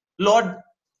 Lord,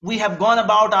 we have gone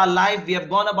about our life, we have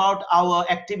gone about our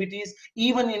activities,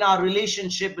 even in our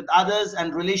relationship with others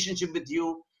and relationship with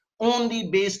you, only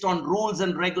based on rules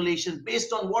and regulations,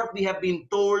 based on what we have been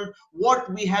told,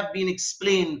 what we have been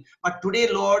explained. But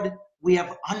today, Lord, we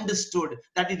have understood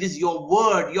that it is your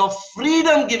word, your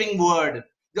freedom-giving word,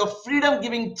 your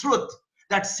freedom-giving truth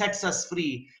that sets us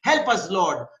free. Help us,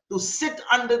 Lord, to sit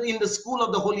in the school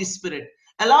of the Holy Spirit.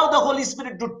 Allow the Holy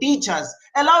Spirit to teach us.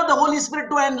 Allow the Holy Spirit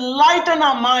to enlighten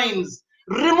our minds.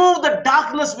 Remove the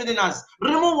darkness within us.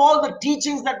 Remove all the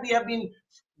teachings that we have been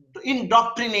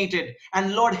indoctrinated.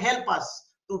 And Lord, help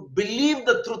us to believe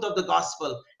the truth of the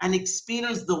gospel and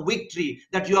experience the victory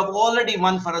that you have already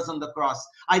won for us on the cross.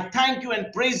 I thank you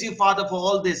and praise you, Father, for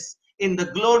all this in the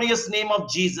glorious name of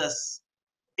Jesus.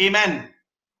 Amen.